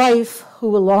 His wife,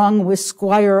 who along with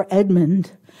Squire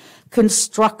Edmund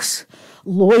constructs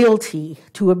loyalty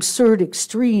to absurd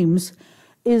extremes,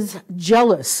 is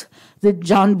jealous that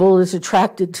John Bull is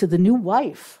attracted to the new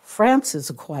wife Frances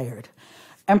acquired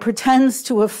and pretends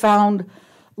to have found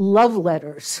love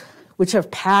letters which have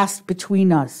passed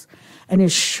between us and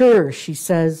is sure, she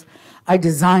says, I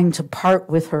designed to part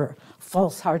with her,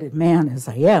 false-hearted man as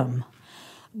I am.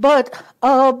 But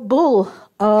Bull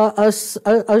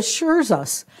assures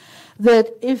us that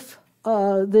if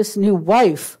this new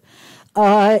wife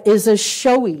is a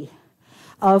showy,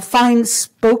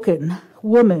 fine-spoken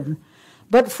woman,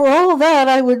 but for all that,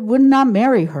 I would not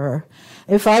marry her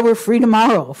if I were free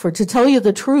tomorrow. For to tell you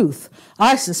the truth,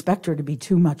 I suspect her to be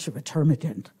too much of a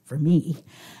termagant for me.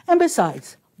 And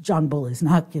besides, John Bull is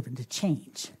not given to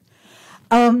change.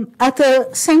 At the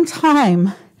same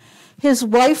time, his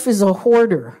wife is a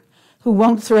hoarder who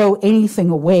won't throw anything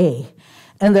away,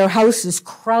 and their house is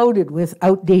crowded with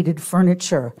outdated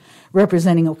furniture,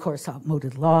 representing, of course,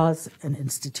 outmoded laws and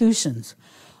institutions.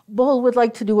 Bull would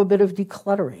like to do a bit of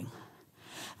decluttering.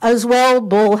 As well,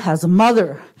 Bull has a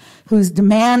mother whose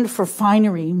demand for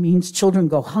finery means children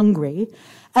go hungry,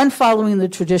 and following the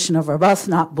tradition of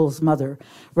Arbuthnot, Bull's mother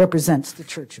represents the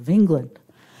Church of England.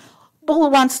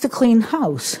 Bull wants to clean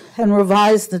house and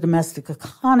revise the domestic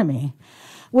economy,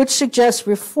 which suggests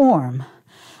reform,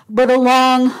 but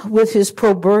along with his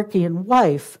pro-Burkean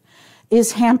wife,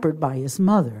 is hampered by his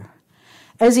mother.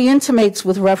 As he intimates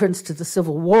with reference to the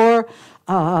Civil War,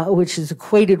 which is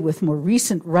equated with more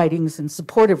recent writings in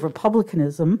support of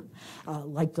republicanism,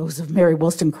 like those of Mary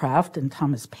Wollstonecraft and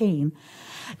Thomas Paine,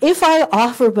 if I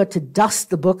offer but to dust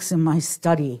the books in my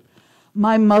study,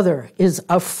 my mother is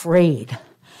afraid.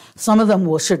 Some of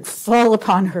them should fall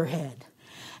upon her head.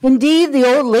 Indeed, the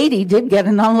old lady did get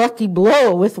an unlucky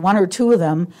blow with one or two of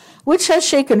them, which has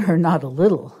shaken her not a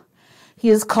little. He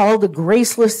is called a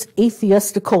graceless,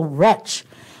 atheistical wretch,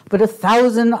 but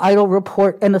 1,000 idle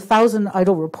reports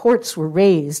were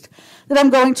raised that I'm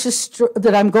going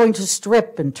to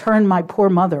strip and turn my poor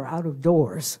mother out of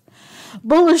doors.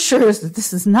 Bull assures that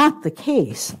this is not the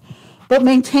case, but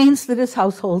maintains that his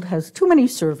household has too many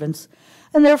servants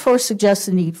and therefore suggests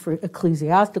the need for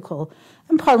ecclesiastical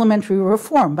and parliamentary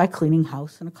reform by cleaning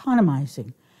house and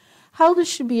economizing. How this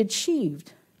should be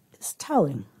achieved is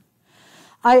telling.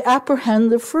 I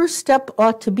apprehend the first step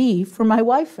ought to be for my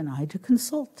wife and I to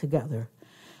consult together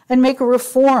and make a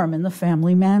reform in the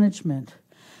family management,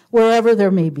 wherever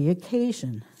there may be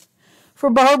occasion. For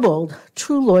Barbauld,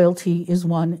 true loyalty is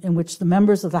one in which the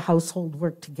members of the household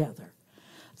work together,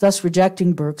 thus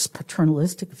rejecting Burke's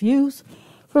paternalistic views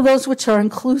for those which are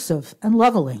inclusive and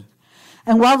leveling.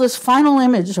 And while this final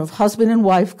image of husband and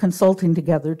wife consulting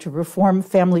together to reform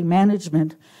family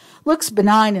management looks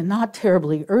benign and not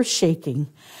terribly earth-shaking,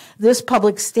 this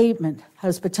public statement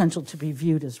has potential to be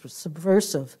viewed as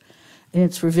subversive in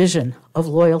its revision of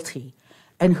loyalty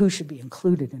and who should be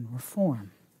included in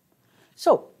reform.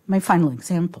 So, my final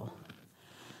example.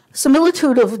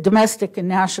 Similitude of Domestic and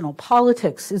National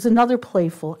Politics is another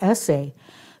playful essay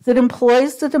that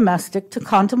employs the domestic to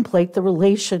contemplate the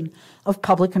relation of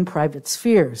public and private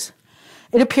spheres.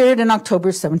 It appeared in October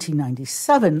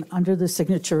 1797 under the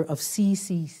signature of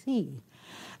CCC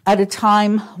at a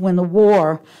time when the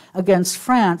war against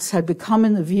France had become,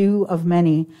 in the view of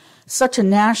many, such a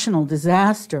national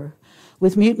disaster,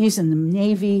 with mutinies in the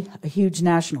Navy, a huge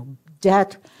national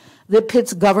debt, that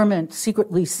Pitt's government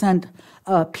secretly sent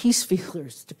peace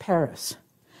feelers to Paris.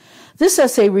 This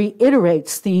essay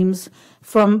reiterates themes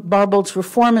from Barbauld's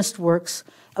reformist works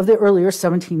of the earlier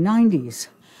 1790s.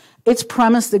 Its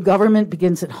premise that government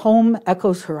begins at home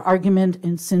echoes her argument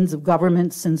in Sins of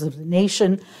Government, Sins of the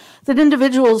Nation, that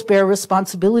individuals bear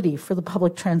responsibility for the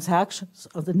public transactions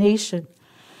of the nation.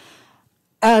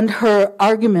 And her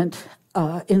argument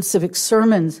in Civic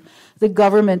Sermons that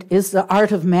government is the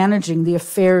art of managing the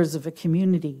affairs of a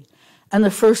community, and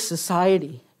the first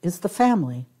society is the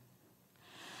family.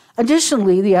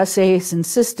 Additionally, the essay's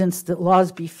insistence that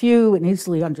laws be few and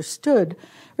easily understood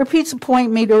repeats a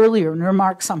point made earlier in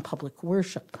remarks on public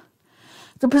worship.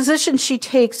 The position she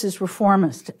takes is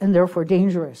reformist and therefore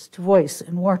dangerous to voice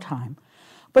in wartime,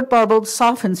 but Barbauld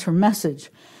softens her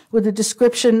message with a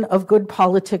description of good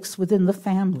politics within the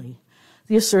family.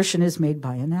 The assertion is made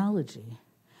by analogy.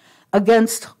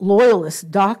 Against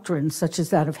loyalist doctrines such as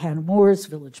that of Hannah More's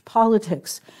Village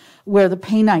Politics, where the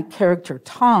Paynite character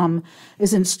Tom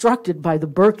is instructed by the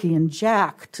Burkean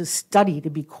Jack to study to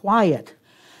be quiet.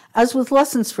 As with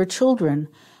Lessons for Children,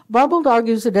 Barbauld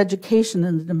argues that education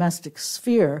in the domestic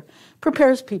sphere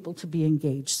prepares people to be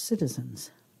engaged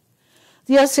citizens.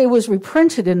 The essay was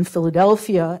reprinted in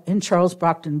Philadelphia in Charles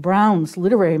Brockden Brown's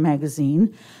literary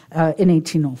magazine in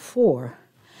 1804.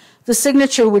 The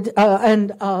signature would,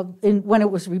 when it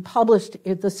was republished,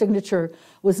 the signature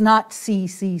was not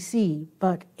CCC,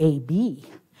 but AB.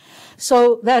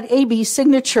 So that AB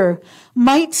signature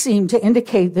might seem to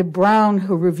indicate that Brown,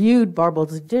 who reviewed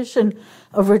Barbauld's edition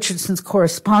of Richardson's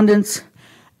correspondence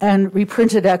and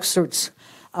reprinted excerpts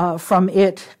from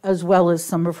it, as well as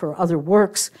some of her other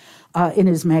works in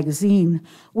his magazine,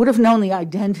 would have known the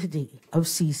identity of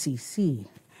CCC.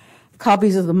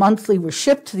 Copies of the monthly were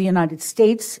shipped to the United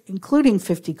States, including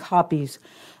 50 copies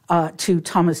to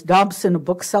Thomas Dobson, a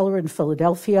bookseller in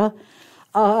Philadelphia.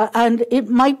 And it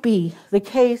might be the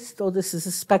case, though this is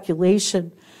a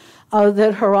speculation,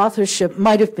 that her authorship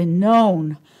might have been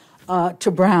known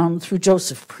to Brown through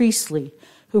Joseph Priestley,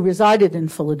 who resided in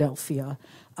Philadelphia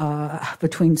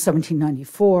between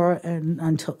 1794 and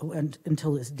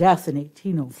until his death in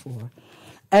 1804.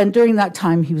 And during that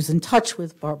time, he was in touch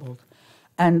with Barbauld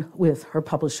and with her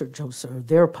publisher,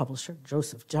 their publisher,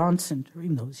 Joseph Johnson,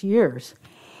 during those years.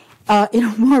 In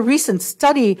a more recent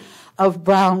study of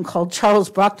Brown called Charles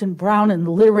Brockden Brown in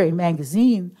the Literary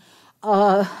Magazine,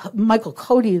 Michael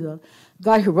Cody, the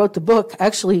guy who wrote the book,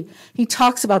 actually, he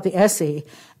talks about the essay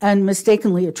and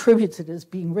mistakenly attributes it as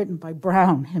being written by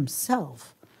Brown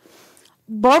himself.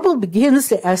 Barbauld begins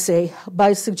the essay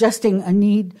by suggesting a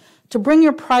need to bring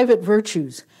your private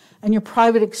virtues and your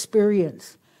private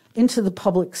experience into the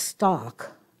public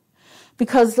stock,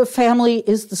 because the family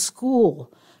is the school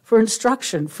for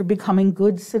instruction for becoming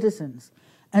good citizens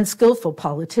and skillful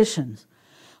politicians.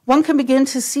 One can begin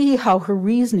to see how her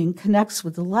reasoning connects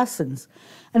with the lessons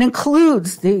and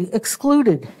includes the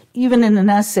excluded, even in an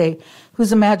essay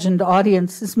whose imagined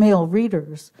audience is male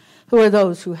readers, who are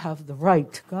those who have the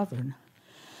right to govern.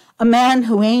 A man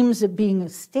who aims at being a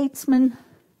statesman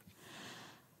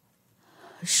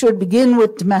should begin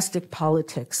with domestic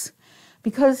politics,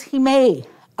 because he may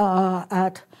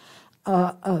at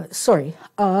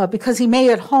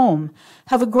home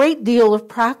have a great deal of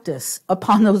practice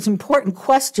upon those important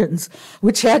questions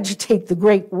which agitate the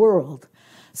great world,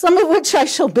 some of which I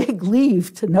shall beg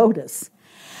leave to notice.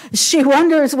 She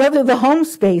wonders whether the home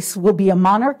space will be a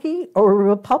monarchy or a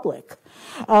republic,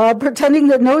 pretending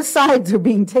that no sides are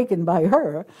being taken by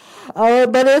her.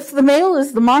 But if the male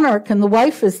is the monarch and the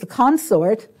wife is the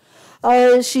consort,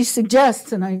 she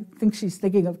suggests, and I think she's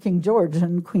thinking of King George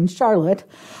and Queen Charlotte,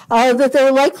 that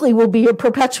there likely will be a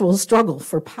perpetual struggle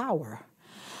for power.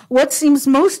 What seems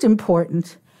most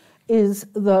important is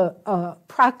the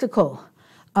practical,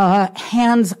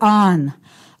 hands-on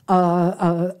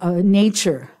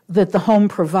nature that the home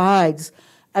provides,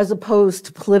 as opposed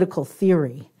to political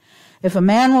theory. If a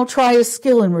man will try his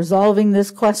skill in resolving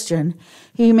this question,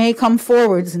 he may come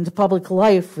forwards into public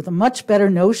life with a much better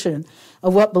notion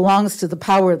of what belongs to the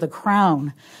power of the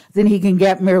crown than he can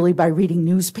get merely by reading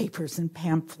newspapers and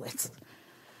pamphlets.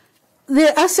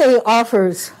 The essay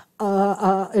offers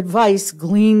advice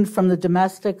gleaned from the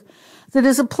domestic that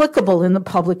is applicable in the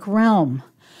public realm.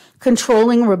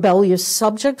 Controlling rebellious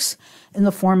subjects in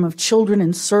the form of children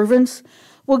and servants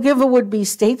will give a would-be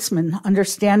statesman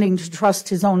understanding to trust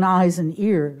his own eyes and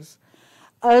ears.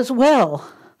 As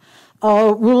well,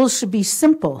 rules should be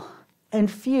simple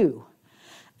and few,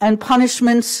 and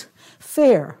punishments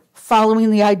fair,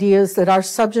 following the ideas that our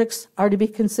subjects are to be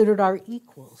considered our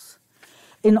equals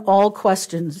in all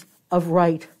questions of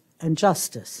right and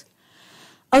justice.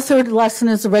 A third lesson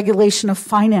is the regulation of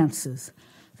finances.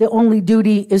 The only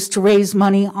duty is to raise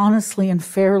money honestly and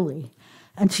fairly,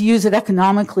 and to use it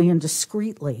economically and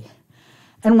discreetly.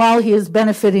 And while he is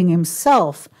benefiting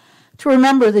himself, to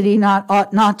remember that he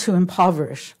ought not to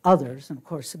impoverish others. And of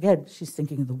course, again, she's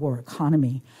thinking of the war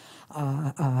economy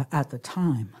at the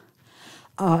time.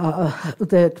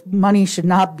 That money should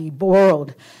not be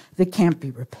borrowed that can't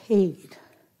be repaid.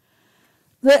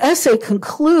 The essay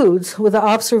concludes with the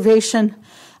observation,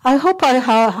 I hope I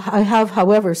have,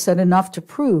 however, said enough to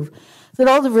prove that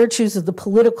all the virtues of the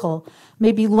political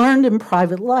may be learned in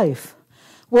private life,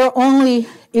 where only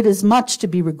it is much to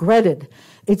be regretted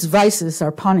its vices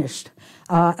are punished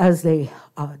as they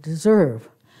deserve.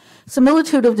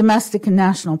 Similitude of domestic and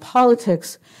national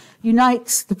politics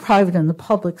unites the private and the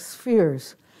public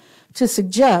spheres to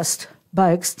suggest,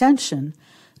 by extension,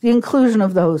 the inclusion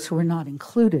of those who are not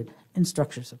included in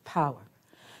structures of power.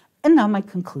 And now my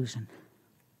conclusion.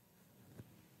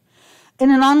 In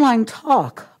an online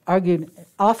talk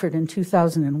offered in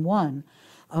 2001,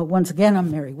 once again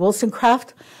on Mary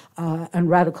Wollstonecraft and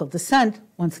Radical Dissent,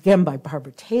 once again by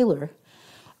Barbara Taylor,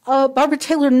 Barbara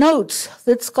Taylor notes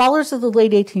that scholars of the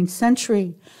late 18th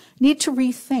century need to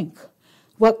rethink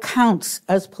what counts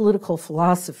as political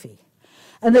philosophy,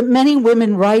 and that many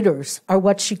women writers are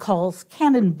what she calls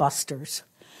canon busters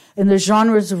in the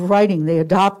genres of writing they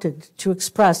adopted to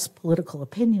express political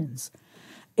opinions.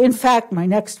 In fact, my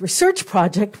next research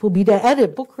project will be to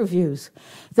edit book reviews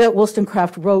that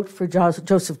Wollstonecraft wrote for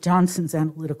Joseph Johnson's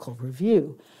Analytical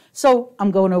Review. So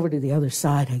I'm going over to the other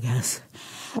side, I guess.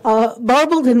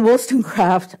 Barbauld and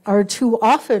Wollstonecraft are too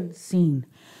often seen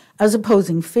as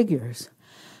opposing figures,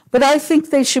 but I think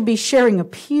they should be sharing a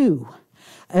pew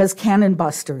as cannon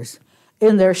busters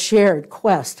in their shared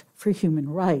quest for human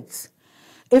rights.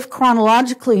 If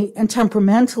chronologically and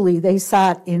temperamentally they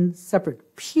sat in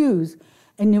separate pews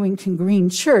in Newington Green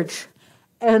Church,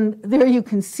 and there you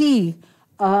can see,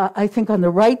 I think on the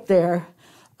right there,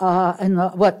 in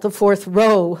the fourth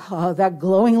row, that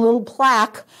glowing little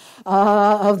plaque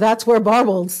of that's where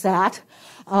Barbauld sat.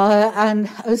 And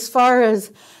as far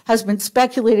as has been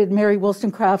speculated, Mary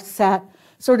Wollstonecraft sat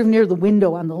sort of near the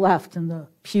window on the left in the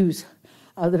pews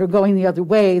that are going the other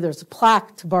way. There's a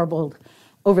plaque to Barbauld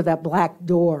over that black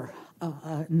door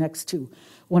next to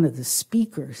one of the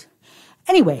speakers.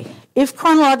 Anyway, if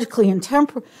chronologically and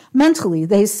temperamentally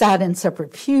they sat in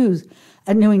separate pews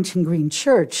at Newington Green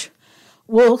Church,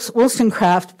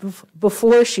 Wollstonecraft,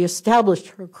 before she established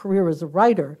her career as a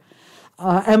writer,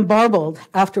 and Barbauld,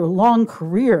 after a long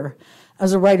career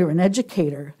as a writer and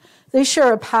educator, they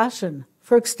share a passion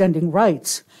for extending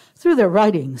rights through their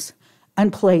writings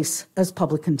and place as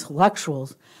public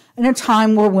intellectuals in a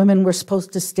time where women were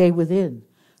supposed to stay within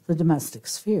the domestic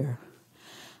sphere.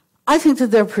 I think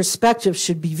that their perspective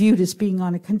should be viewed as being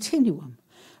on a continuum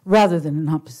rather than in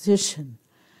opposition.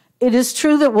 It is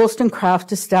true that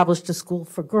Wollstonecraft established a school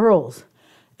for girls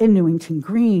in Newington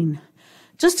Green,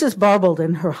 just as Barbauld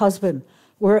and her husband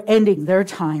were ending their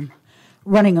time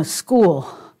running a school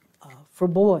for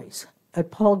boys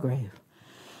at Palgrave.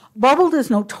 Barbauld is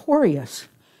notorious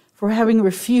for having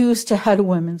refused to head a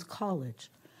women's college,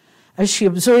 as she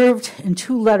observed in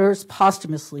 2 letters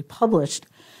posthumously published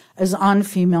as On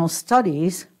Female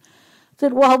Studies,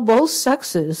 that while both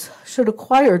sexes should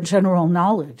acquire general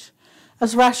knowledge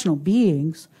as rational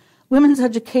beings, women's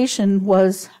education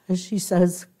was, as she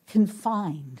says,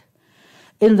 confined,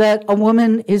 in that a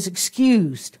woman is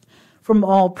excused from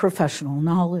all professional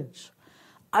knowledge.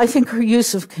 I think her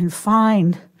use of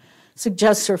confined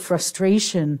suggests her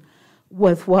frustration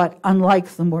with what, unlike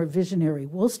the more visionary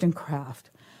Wollstonecraft,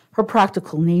 her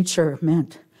practical nature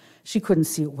meant she couldn't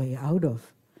see a way out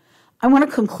of. I want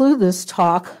to conclude this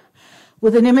talk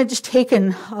with an image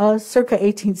taken circa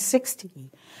 1860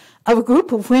 of a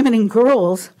group of women and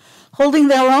girls holding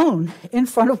their own in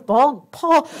front of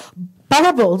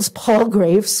Barbauld's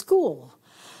Palgrave School.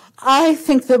 I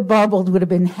think that Barbauld would have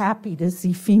been happy to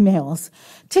see females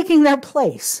taking their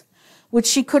place, which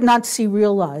she could not see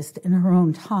realized in her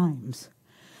own times.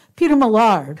 Peter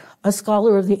Millard, a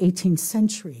scholar of the 18th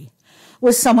century,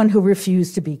 was someone who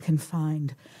refused to be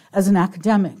confined as an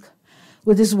academic.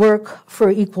 With his work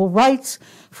for equal rights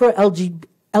for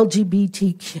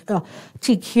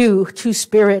LGBTQ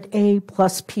Two-Spirit A+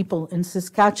 people in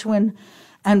Saskatchewan,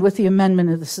 and with the amendment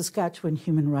of the Saskatchewan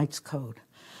Human Rights Code.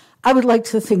 I would like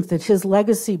to think that his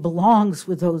legacy belongs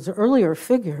with those earlier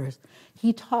figures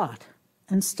he taught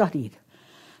and studied,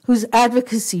 whose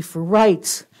advocacy for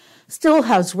rights still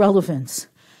has relevance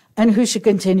and who should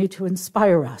continue to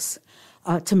inspire us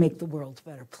to make the world a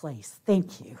better place.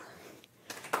 Thank you.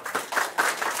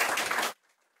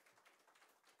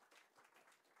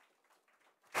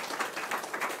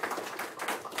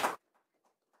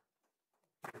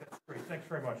 Great. Thanks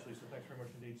very much, Lisa. Thanks very much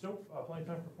indeed. So, plenty of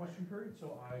time for question period,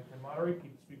 so I can moderate,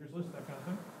 keep the speakers list, that kind of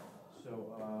thing. So, we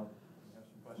have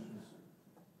some questions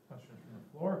from the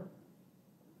floor.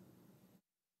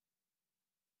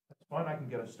 That's fine. I can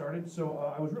get us started.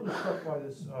 So, I was really struck by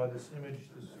this this image,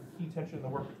 this sort of key tension in the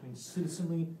work between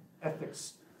citizenly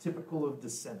ethics typical of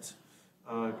dissent.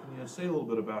 Can you say a little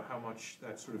bit about how much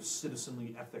that sort of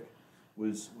citizenly ethic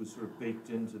was sort of baked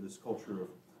into this culture of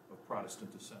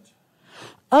Protestant dissent?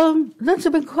 That's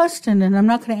a big question, and I'm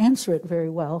not going to answer it very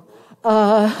well.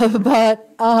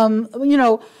 But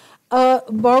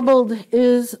Barbauld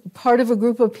is part of a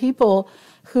group of people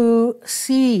who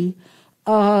see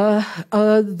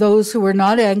those who are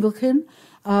not Anglican,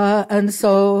 and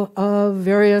so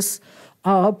various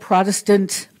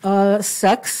Protestant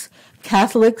sects,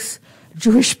 Catholics,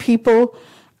 Jewish people,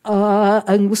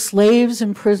 and slaves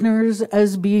and prisoners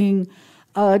as being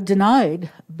denied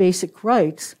basic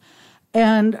rights.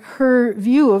 And her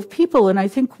view of people, and I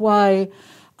think why,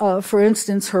 for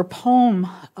instance, her poem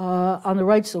on the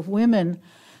rights of women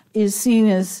is seen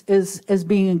as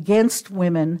being against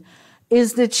women,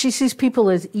 is that she sees people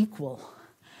as equal.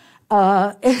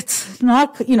 It's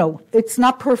not, it's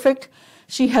not perfect.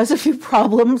 She has a few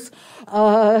problems.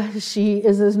 She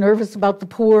is as nervous about the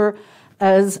poor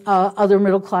as other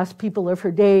middle-class people of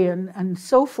her day and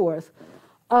so forth.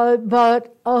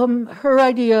 But her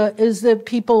idea is that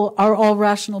people are all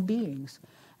rational beings.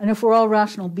 And if we're all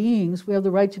rational beings, we have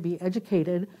the right to be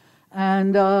educated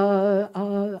and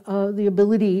the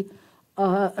ability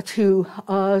to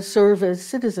serve as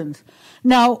citizens.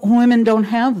 Now, women don't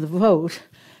have the vote.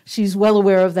 She's well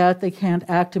aware of that. They can't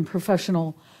act in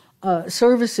professional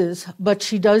services, but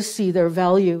she does see their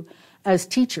value as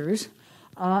teachers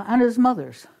and as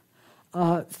mothers.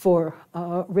 For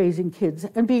raising kids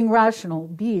and being rational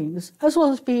beings, as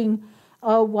well as being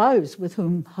wives with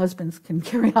whom husbands can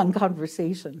carry on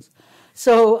conversations.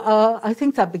 So I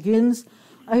think that begins,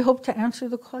 I hope, to answer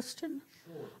the question.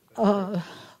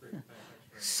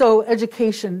 So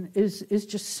education is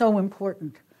just so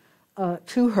important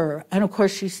to her. And of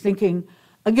course, she's thinking,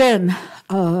 again,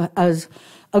 as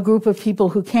a group of people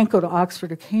who can't go to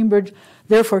Oxford or Cambridge,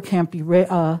 therefore can't be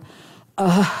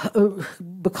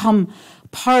become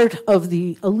part of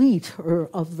the elite or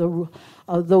of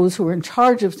those who are in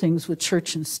charge of things with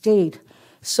church and state.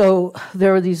 So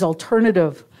there are these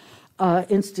alternative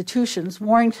institutions.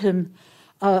 Warrington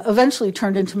eventually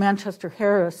turned into Manchester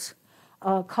Harris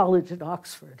College at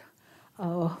Oxford,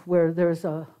 where there's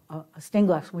a stained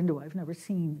glass window I've never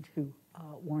seen to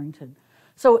Warrington.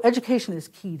 So education is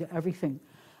key to everything.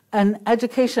 And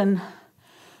education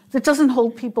that doesn't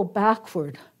hold people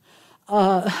backward.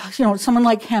 Someone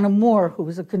like Hannah More, who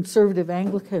was a conservative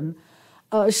Anglican,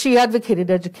 she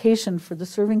advocated education for the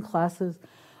serving classes,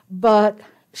 but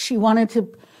she and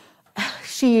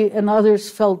others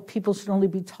felt people should only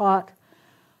be taught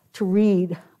to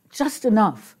read just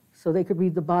enough so they could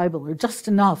read the Bible, or just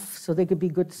enough so they could be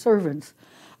good servants.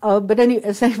 But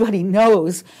as anybody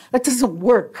knows, that doesn't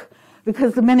work,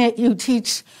 because the minute you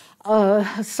teach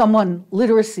someone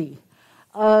literacy,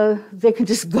 they can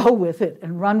just go with it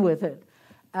and run with it,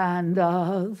 and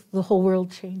the whole world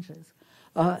changes.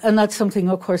 And that's something,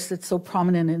 of course, that's so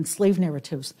prominent in slave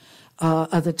narratives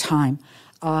at the time,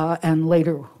 and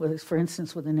later, for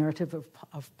instance, with the narrative of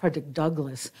Frederick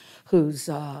Douglass, whose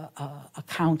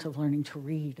account of learning to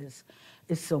read is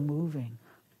so moving.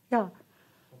 Yeah.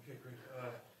 Okay, great.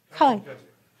 Hi.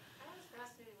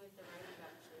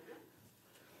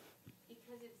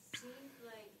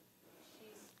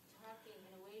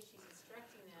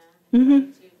 Mm-hmm.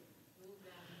 To move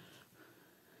them.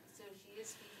 So she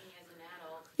is speaking as an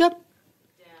adult. Yep.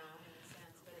 Down in a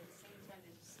sense, but at the same time,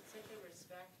 there's such a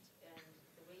respect, and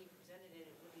the way you presented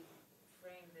it, it really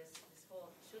framed this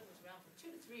whole children's realm for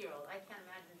 2 to 3-year-old. I can't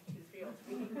imagine 2 to 3-year-olds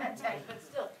reading that text, but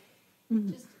still,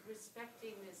 just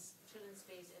respecting this children's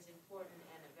space as important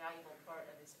and a valuable part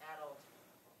of this adult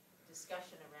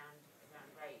discussion around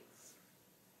rights.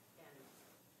 And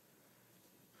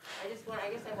I guess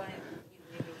I wanted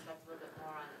maybe reflect a little bit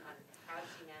more on how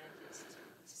she manages to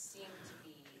seem to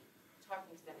be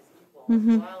talking to them as equal,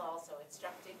 while also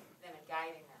instructing them and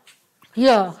guiding them.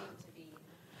 Yeah.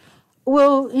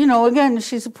 Well, again,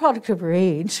 she's a product of her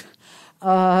age,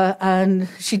 and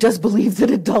she does believe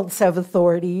that adults have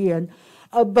authority, and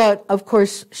but of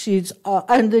course she's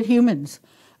and that humans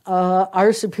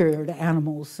are superior to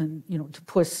animals and, to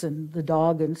puss and the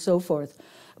dog and so forth.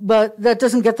 But that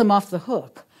doesn't get them off the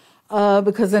hook,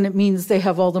 because then it means they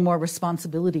have all the more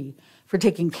responsibility for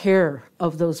taking care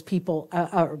of those people,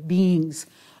 or beings,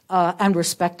 and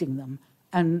respecting them,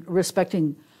 and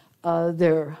respecting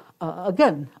their,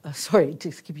 again, sorry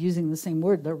to keep using the same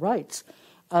word, their rights,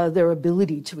 their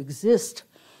ability to exist,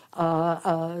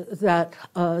 that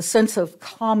sense of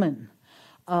common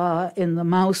in the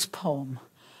mouse poem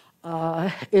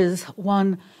is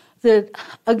one that,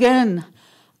 again,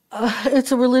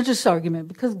 it's a religious argument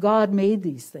because God made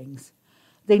these things.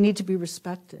 They need to be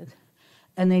respected,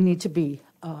 and they need to be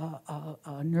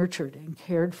nurtured and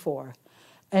cared for.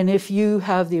 And if you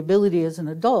have the ability as an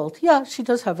adult, yeah, she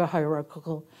does have a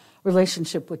hierarchical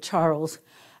relationship with Charles,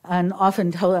 and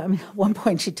often at one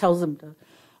point she tells him to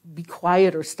be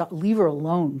quiet or stop, leave her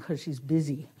alone because she's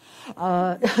busy.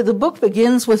 The book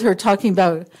begins with her talking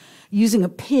about using a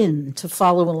pin to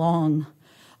follow along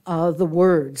the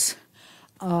words.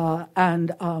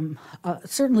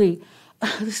 Certainly,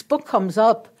 this book comes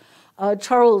up.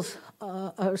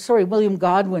 William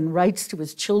Godwin writes to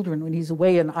his children when he's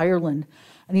away in Ireland,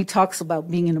 and he talks about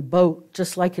being in a boat,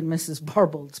 just like in Mrs.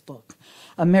 Barbauld's book.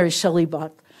 Mary Shelley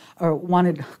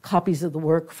wanted copies of the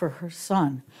work for her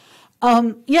son.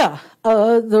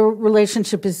 The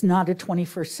relationship is not a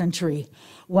 21st century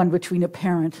one between a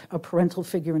parental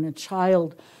figure, and a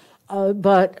child,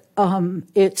 but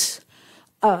it's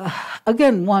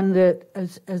again one that,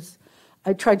 as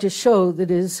I tried to show,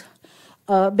 that is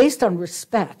based on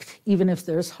respect, even if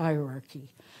there's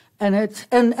hierarchy, and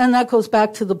that goes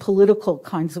back to the political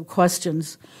kinds of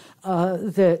questions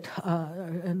and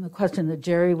the question that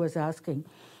Jerry was asking.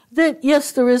 That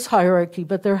yes, there is hierarchy,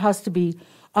 but there has to be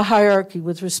a hierarchy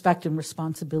with respect and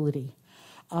responsibility,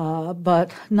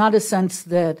 but not a sense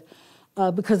that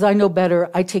because I know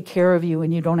better, I take care of you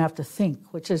and you don't have to think,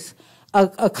 which is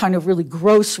a kind of really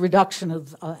gross reduction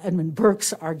of Edmund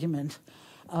Burke's argument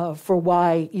for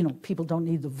why people don't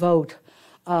need the vote.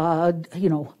 I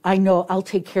know, I'll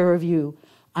take care of you.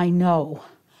 I know,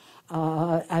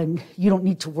 and you don't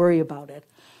need to worry about it.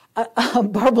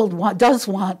 Barbauld does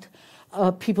want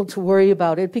people to worry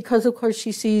about it because, of course,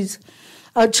 she sees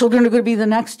children are going to be the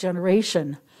next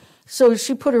generation. So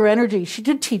she put her energy. She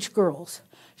did teach girls.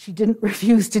 She didn't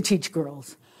refuse to teach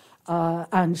girls.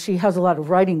 And she has a lot of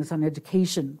writings on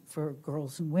education for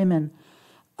girls and women.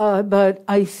 But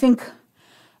I think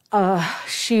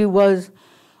she was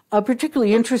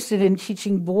particularly interested in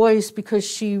teaching boys because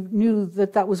she knew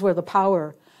that was where the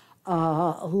power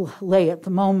lay at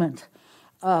the moment.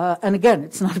 And again,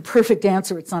 it's not a perfect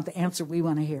answer. It's not the answer we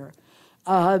want to hear.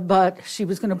 But she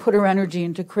was going to put her energy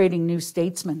into creating new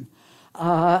statesmen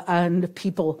and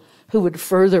people who would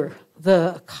further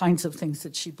the kinds of things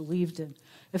that she believed in,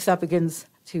 if that begins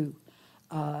to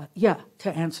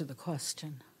answer the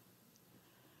question.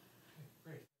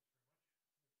 Great.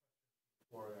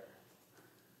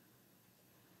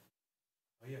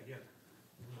 Yeah.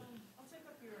 I'll take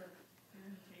up your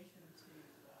invitation to...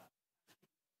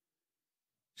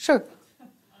 Sure.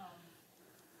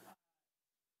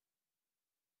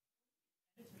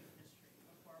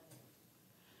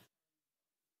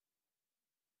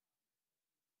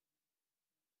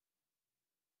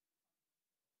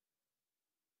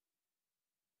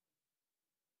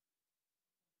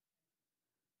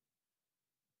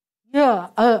 Yeah,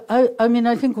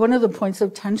 I think one of the points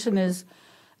of tension is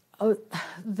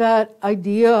that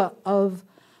idea of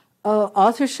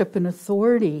authorship and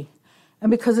authority. And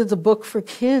because it's a book for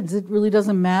kids, it really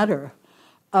doesn't matter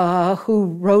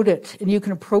who wrote it, and you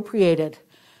can appropriate it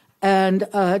and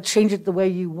change it the way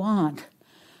you want.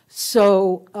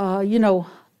 So,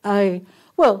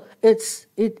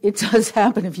 it does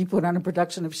happen if you put on a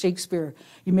production of Shakespeare.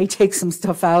 You may take some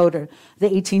stuff out, or the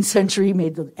 18th century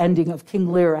made the ending of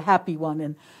King Lear a happy one,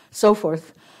 and so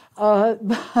forth.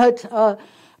 But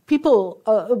people,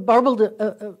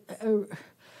 Barbauld,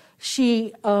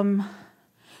 she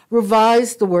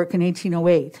revised the work in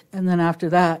 1808, and then after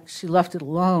that, she left it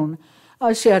alone.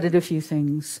 She added a few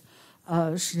things.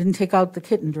 She didn't take out the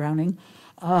kitten drowning.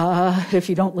 If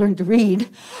you don't learn to read,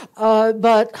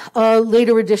 but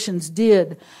later editions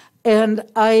did. And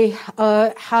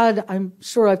I'm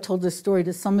sure I've told this story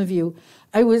to some of you,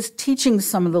 I was teaching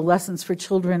some of the lessons for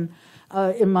children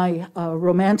in my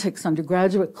romantics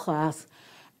undergraduate class,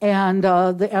 and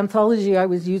the anthology I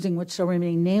was using, which shall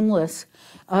remain nameless,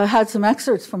 had some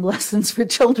excerpts from Lessons for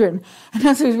Children. And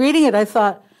as I was reading it, I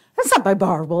thought, that's not by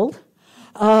Barbauld.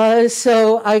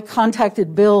 So I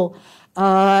contacted Bill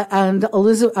and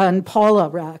Elizabeth and Paula,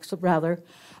 rather,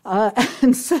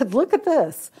 and said, "Look at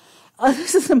this.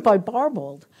 This isn't by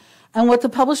Barbauld." And what the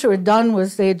publisher had done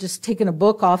was they had just taken a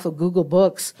book off of Google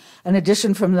Books, an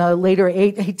edition from the later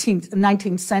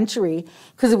 19th century,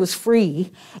 because it was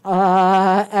free,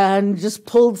 and just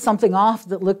pulled something off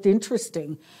that looked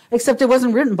interesting, except it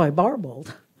wasn't written by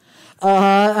Barbauld.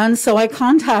 And so I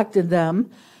contacted them,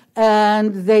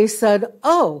 and they said,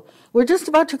 oh, we're just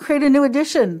about to create a new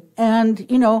edition, and,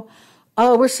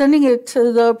 we're sending it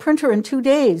to the printer in 2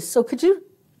 days, so could you,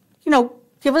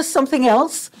 give us something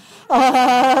else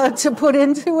to put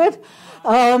into it?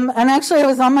 And actually, I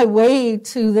was on my way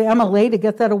to the MLA to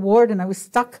get that award, and I was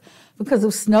stuck because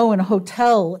of snow in a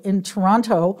hotel in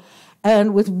Toronto,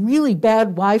 and with really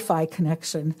bad Wi-Fi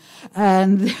connection.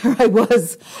 And there I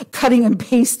was, cutting and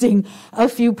pasting a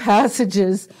few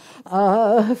passages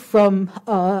from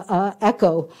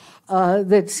Echo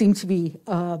that seemed to be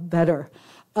better.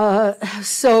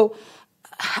 So,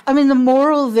 I mean, the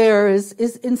moral there is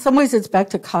in some ways it's back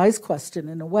to Kai's question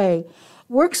in a way.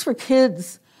 Works for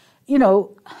kids,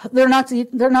 they're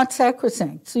not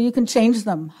sacrosanct, so you can change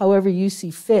them however you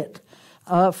see fit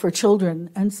for children.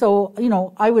 And so,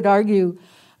 I would argue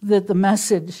that the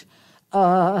message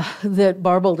that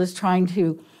Barbauld is trying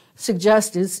to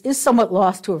suggest is somewhat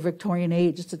lost to a Victorian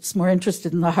age. It's more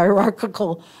interested in the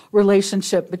hierarchical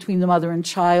relationship between the mother and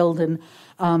child, and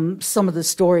some of the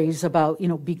stories about,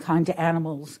 be kind to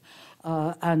animals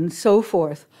and so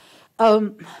forth.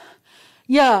 I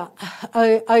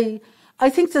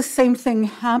think the same thing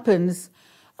happens,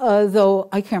 though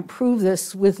I can't prove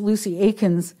this, with Lucy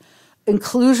Aiken's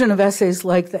inclusion of essays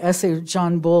like the essay of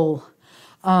John Bull.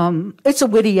 It's a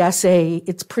witty essay.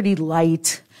 It's pretty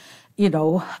light,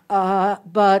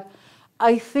 but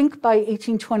I think by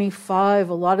 1825,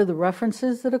 a lot of the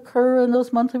references that occur in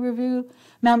those monthly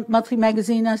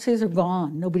magazine essays are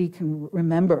gone. Nobody can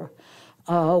remember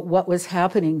what was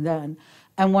happening then.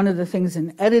 And one of the things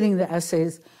in editing the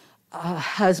essays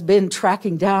has been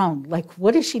tracking down, like,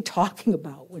 what is she talking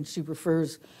about when she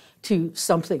refers to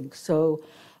something? So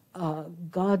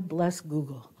God bless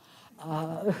Google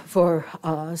for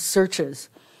searches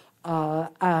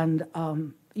and,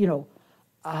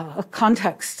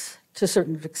 contexts to a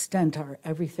certain extent are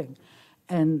everything,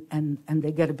 and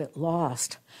they get a bit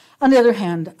lost. On the other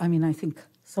hand, I think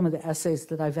some of the essays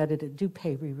that I've edited do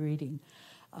pay rereading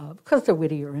because they're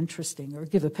witty or interesting or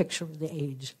give a picture of the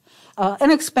age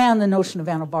and expand the notion of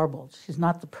Anna Barbauld. She's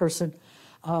not the person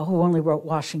who only wrote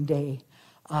Washing Day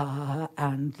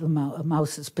and the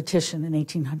Mouse's Petition in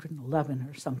 1811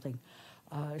 or something.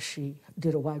 She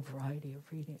did a wide variety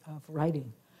of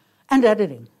writing and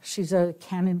editing. She's a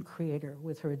canon creator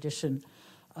with her edition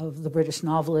of the British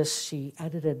novelist. She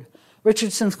edited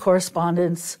Richardson's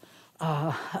correspondence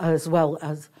as well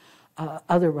as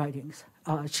other writings.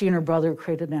 She and her brother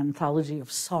created an anthology of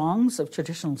songs, of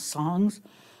traditional songs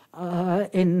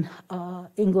in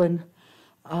England.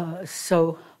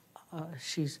 So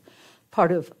she's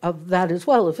part of that as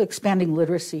well, of expanding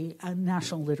literacy and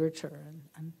national literature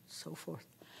and so forth.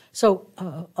 So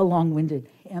a long-winded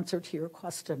answer to your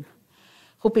question.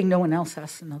 Hoping no one else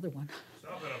asks another one.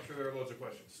 Stop it. I'm sure there are loads of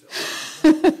questions still.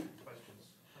 Other questions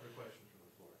from the floor.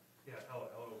 Yeah, Ella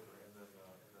over, and then the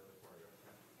Vargo.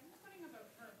 I'm just wondering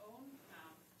about her own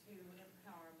path to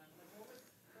empowerment. Like, what was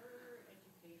her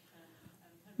education,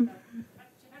 and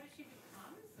how did she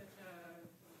become such a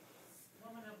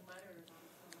woman of letters on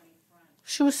so many fronts?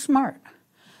 She was smart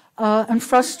and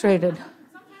frustrated.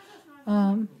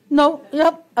 No,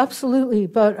 yep, absolutely.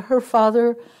 But her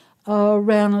father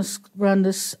ran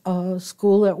this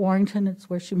school at Warrington. It's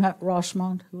where she met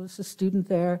Rochemont, who was a student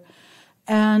there.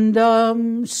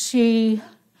 And she,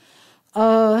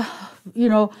 her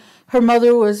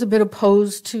mother was a bit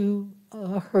opposed to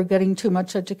her getting too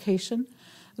much education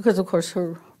because, of course,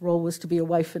 her role was to be a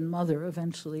wife and mother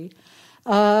eventually.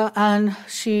 And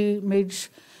she made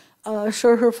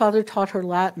sure her father taught her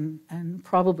Latin and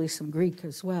probably some Greek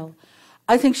as well.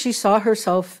 I think she saw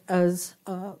herself as,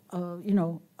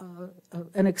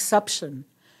 an exception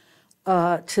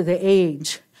to the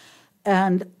age.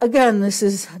 And again, this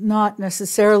is not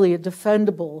necessarily a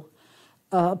defendable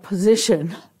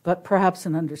position, but perhaps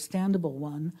an understandable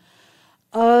one,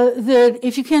 that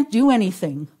if you can't do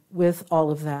anything with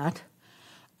all of that,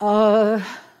 why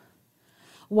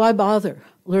bother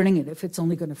learning it if it's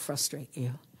only going to frustrate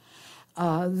you?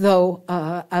 Though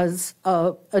as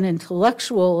an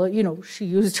intellectual, she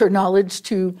used her knowledge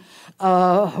to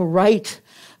write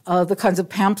the kinds of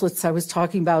pamphlets I was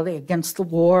talking about against the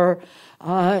war,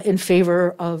 in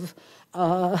favor of,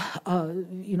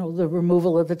 the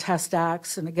removal of the Test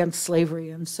Acts and against slavery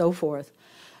and so forth.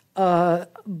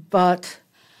 But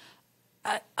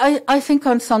I think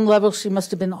on some level she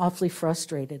must have been awfully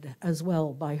frustrated as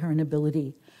well by her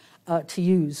inability to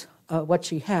use what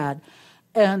she had.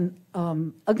 And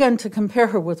again, to compare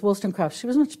her with Wollstonecraft, she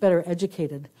was much better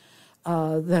educated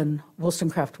than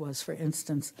Wollstonecraft was, for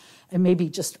instance, and maybe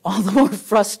just all the more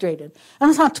frustrated. And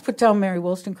it's not to put down Mary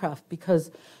Wollstonecraft,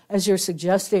 because, as you're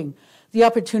suggesting, the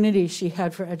opportunities she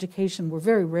had for education were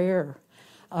very rare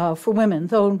for women,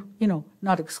 though,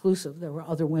 not exclusive. There were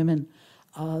other women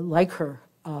like her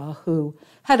who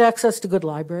had access to good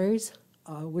libraries,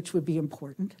 which would be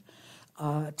important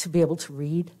to be able to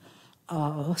read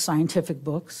scientific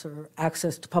books, or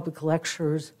access to public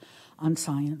lectures on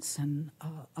science and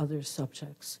other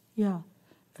subjects. Yeah,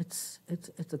 it's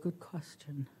a good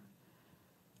question.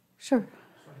 Sure.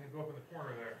 So I can go up in the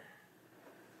corner there.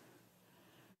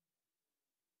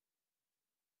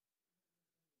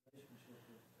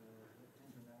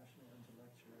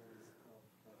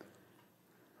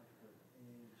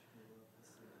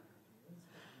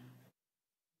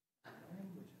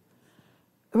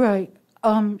 Right.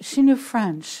 She knew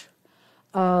French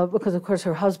because, of course,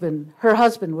 her husband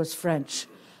was French.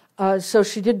 So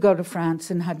she did go to France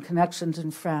and had connections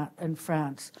in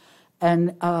France.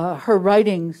 And her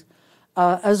writings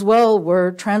as well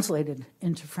were translated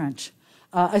into French.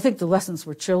 I think the Lessons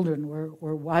for Children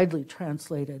were widely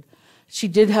translated. She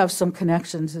did have some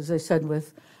connections, as I said,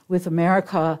 with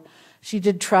America. She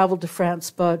did travel to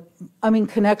France, but,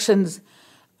 connections,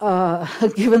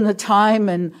 given the time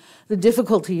and the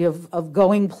difficulty of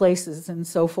going places and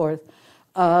so forth,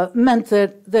 meant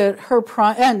that her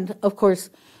and of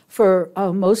course, for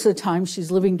most of the time,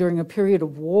 she's living during a period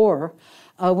of war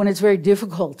when it's very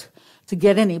difficult to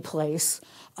get any place,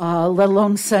 let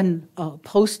alone send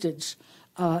postage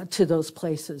to those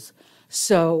places.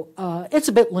 So it's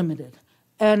a bit limited.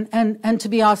 And to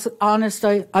be honest,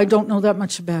 I don't know that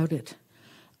much about it,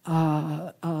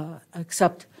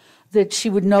 except that she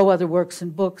would know other works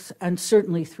and books, and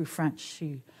certainly through French.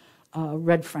 She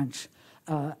read French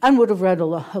and would have read a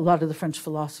lot of the French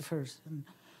philosophers and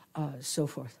so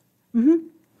forth. Mm-hmm.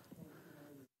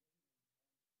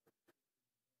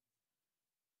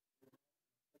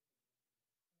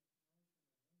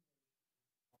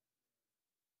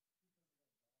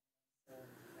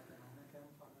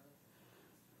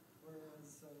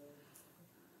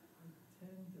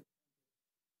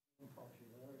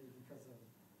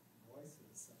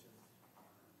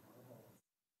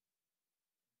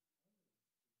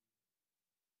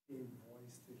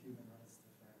 Voice to human rights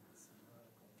defenders and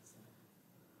radicals.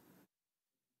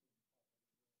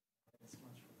 It's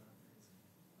much for that reason.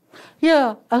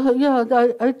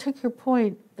 I take your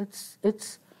point. It's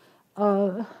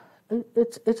a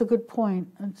good point.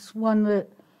 It's one that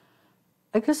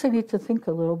I guess I need to think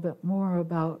a little bit more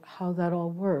about how that all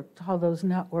worked, how those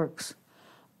networks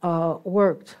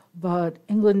worked. But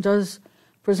England does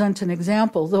present an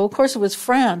example, though of course it was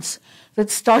France that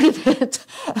started it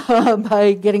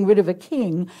by getting rid of a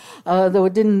king, though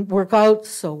it didn't work out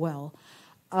so well.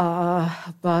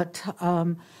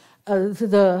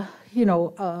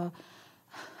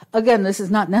 Again, this is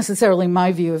not necessarily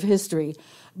my view of history,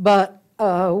 but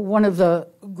one of the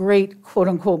great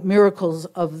quote-unquote miracles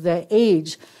of the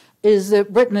age is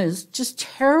that Britain is just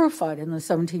terrified in the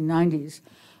 1790s.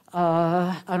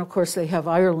 And of course they have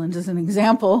Ireland as an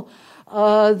example,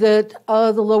 that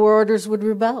the lower orders would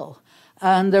rebel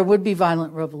and there would be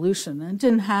violent revolution. And it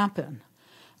didn't happen.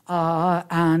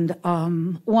 And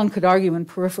one could argue in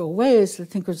peripheral ways that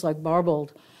thinkers like Barbauld,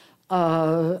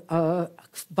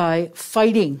 by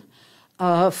fighting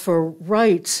for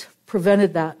rights,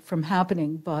 prevented that from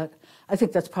happening. But I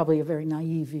think that's probably a very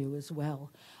naive view as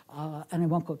well. And I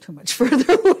won't go too much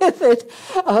further with it.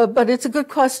 But it's a good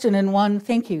question, and one,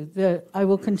 thank you, that I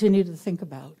will continue to think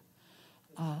about.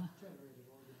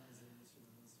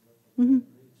 Mm-hmm.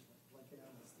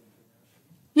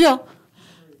 Yeah,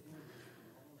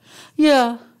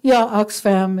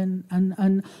 Oxfam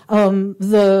and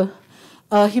the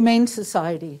Humane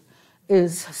Society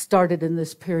is started in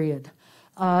this period.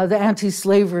 The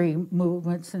anti-slavery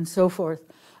movements and so forth.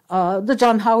 The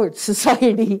John Howard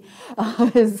Society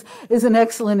is an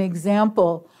excellent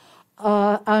example.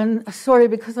 And sorry,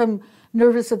 because I'm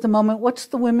nervous at the moment, what's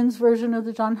the women's version of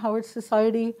the John Howard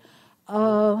Society?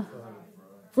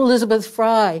 Elizabeth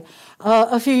Fry.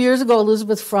 A few years ago,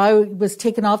 Elizabeth Fry was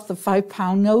taken off the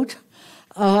 £5 note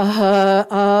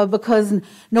because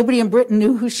nobody in Britain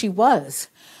knew who she was.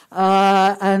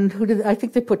 And I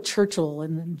think they put Churchill,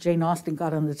 and then Jane Austen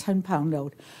got on the £10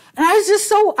 note. And I was just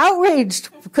so outraged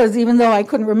because even though I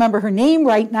couldn't remember her name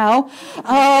right now,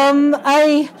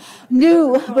 I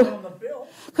knew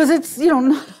because it's,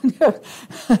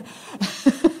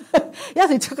 Yeah,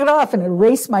 they took it off and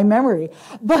erased my memory.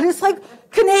 But it's like,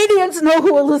 Canadians know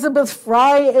who Elizabeth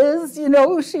Fry is. You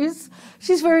know, she's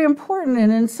very important.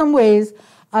 And in some ways,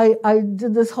 I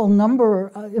did this whole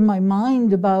number in my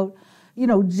mind about, you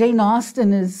know, Jane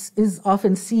Austen is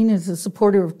often seen as a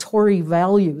supporter of Tory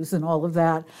values and all of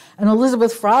that. And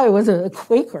Elizabeth Fry was a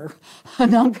Quaker, a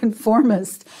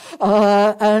nonconformist.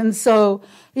 And so,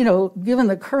 you know, given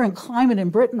the current climate in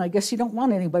Britain, I guess you don't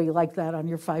want anybody like that on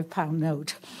your £5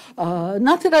 note.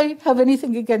 Not that I have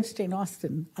anything against Jane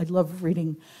Austen. I love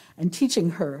reading and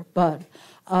teaching her, but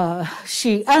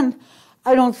and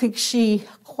I don't think she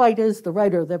quite is the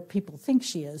writer that people think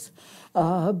she is.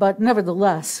 But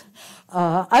nevertheless,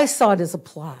 I saw it as a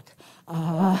plot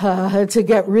to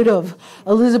get rid of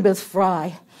Elizabeth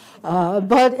Fry.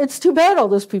 But it's too bad all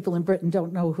those people in Britain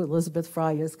don't know who Elizabeth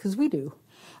Fry is, because we do,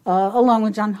 along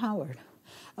with John Howard,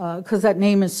 because that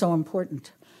name is so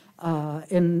important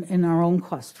in our own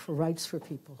quest for rights for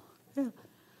people. Yeah. Okay,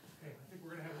 I think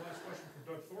we're going to have the last question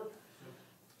from Doug Thorpe.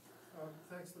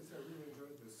 Thanks, Liz. I really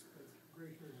enjoyed this. It's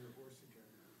great hearing your voice again.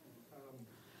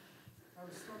 I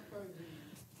was struck by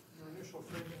your initial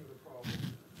framing of the problem.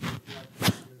 The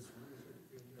activism is rooted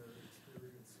in their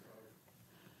experience of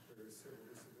their civil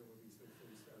disabilities they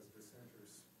faced as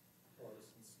dissenters,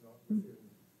 Protestants, not within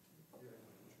the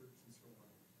Anglican Church and so on.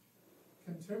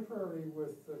 Contemporary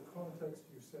with the context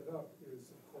you set up is,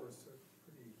 of course, a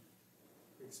pretty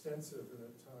extensive and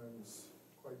at times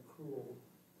quite cruel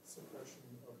suppression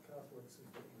of Catholics in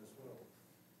Britain as well.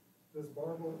 Does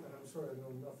Barbauld, and I'm sorry I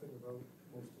know nothing about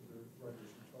most of the writers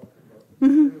you're talking about, but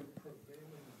is there a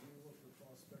prevailing view of the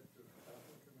prospect of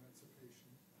Catholic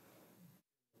emancipation?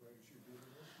 The writers you're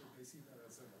dealing with, did they see that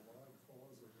as an alive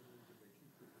cause, or did they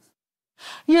keep it?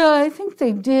 Yeah, I think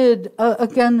they did.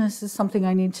 Again, this is something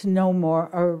I need to know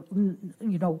more. Or,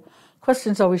 you know,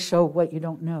 questions always show what you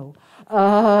don't know,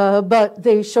 but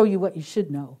they show you what you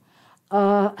should know.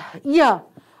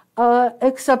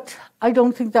 Except I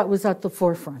don't think that was at the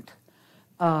forefront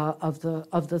of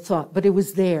the thought, but it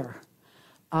was there.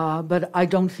 But I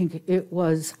don't think it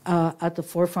was at the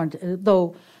forefront,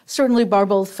 though certainly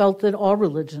Barbauld felt that all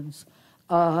religions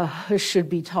should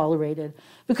be tolerated,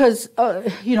 because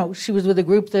you know, she was with a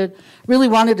group that really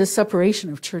wanted a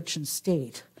separation of church and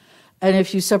state. And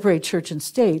if you separate church and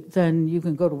state, then you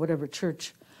can go to whatever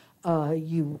church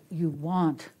you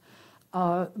want.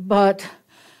 But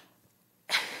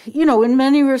you know, in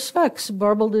many respects,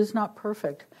 Barbauld is not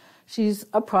perfect. She's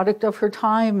a product of her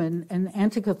time, and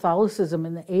anti-Catholicism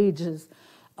in the age is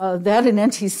that and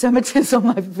anti-Semitism.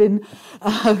 I've been,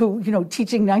 you know,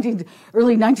 teaching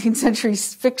early 19th century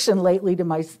fiction lately to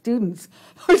my students,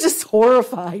 who are just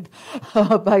horrified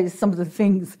by some of the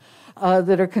things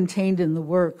that are contained in the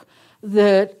work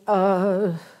that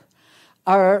are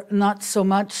not so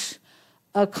much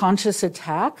a conscious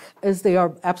attack as they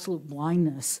are absolute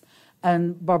blindness.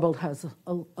 And Barbauld has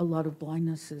a lot of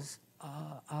blindnesses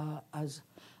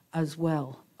as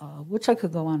well, which I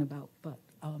could go on about, but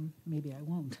maybe I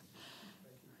won't.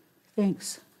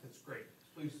 Thanks. That's great.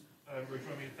 Please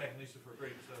join me in thanking Lisa for a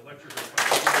great lecture.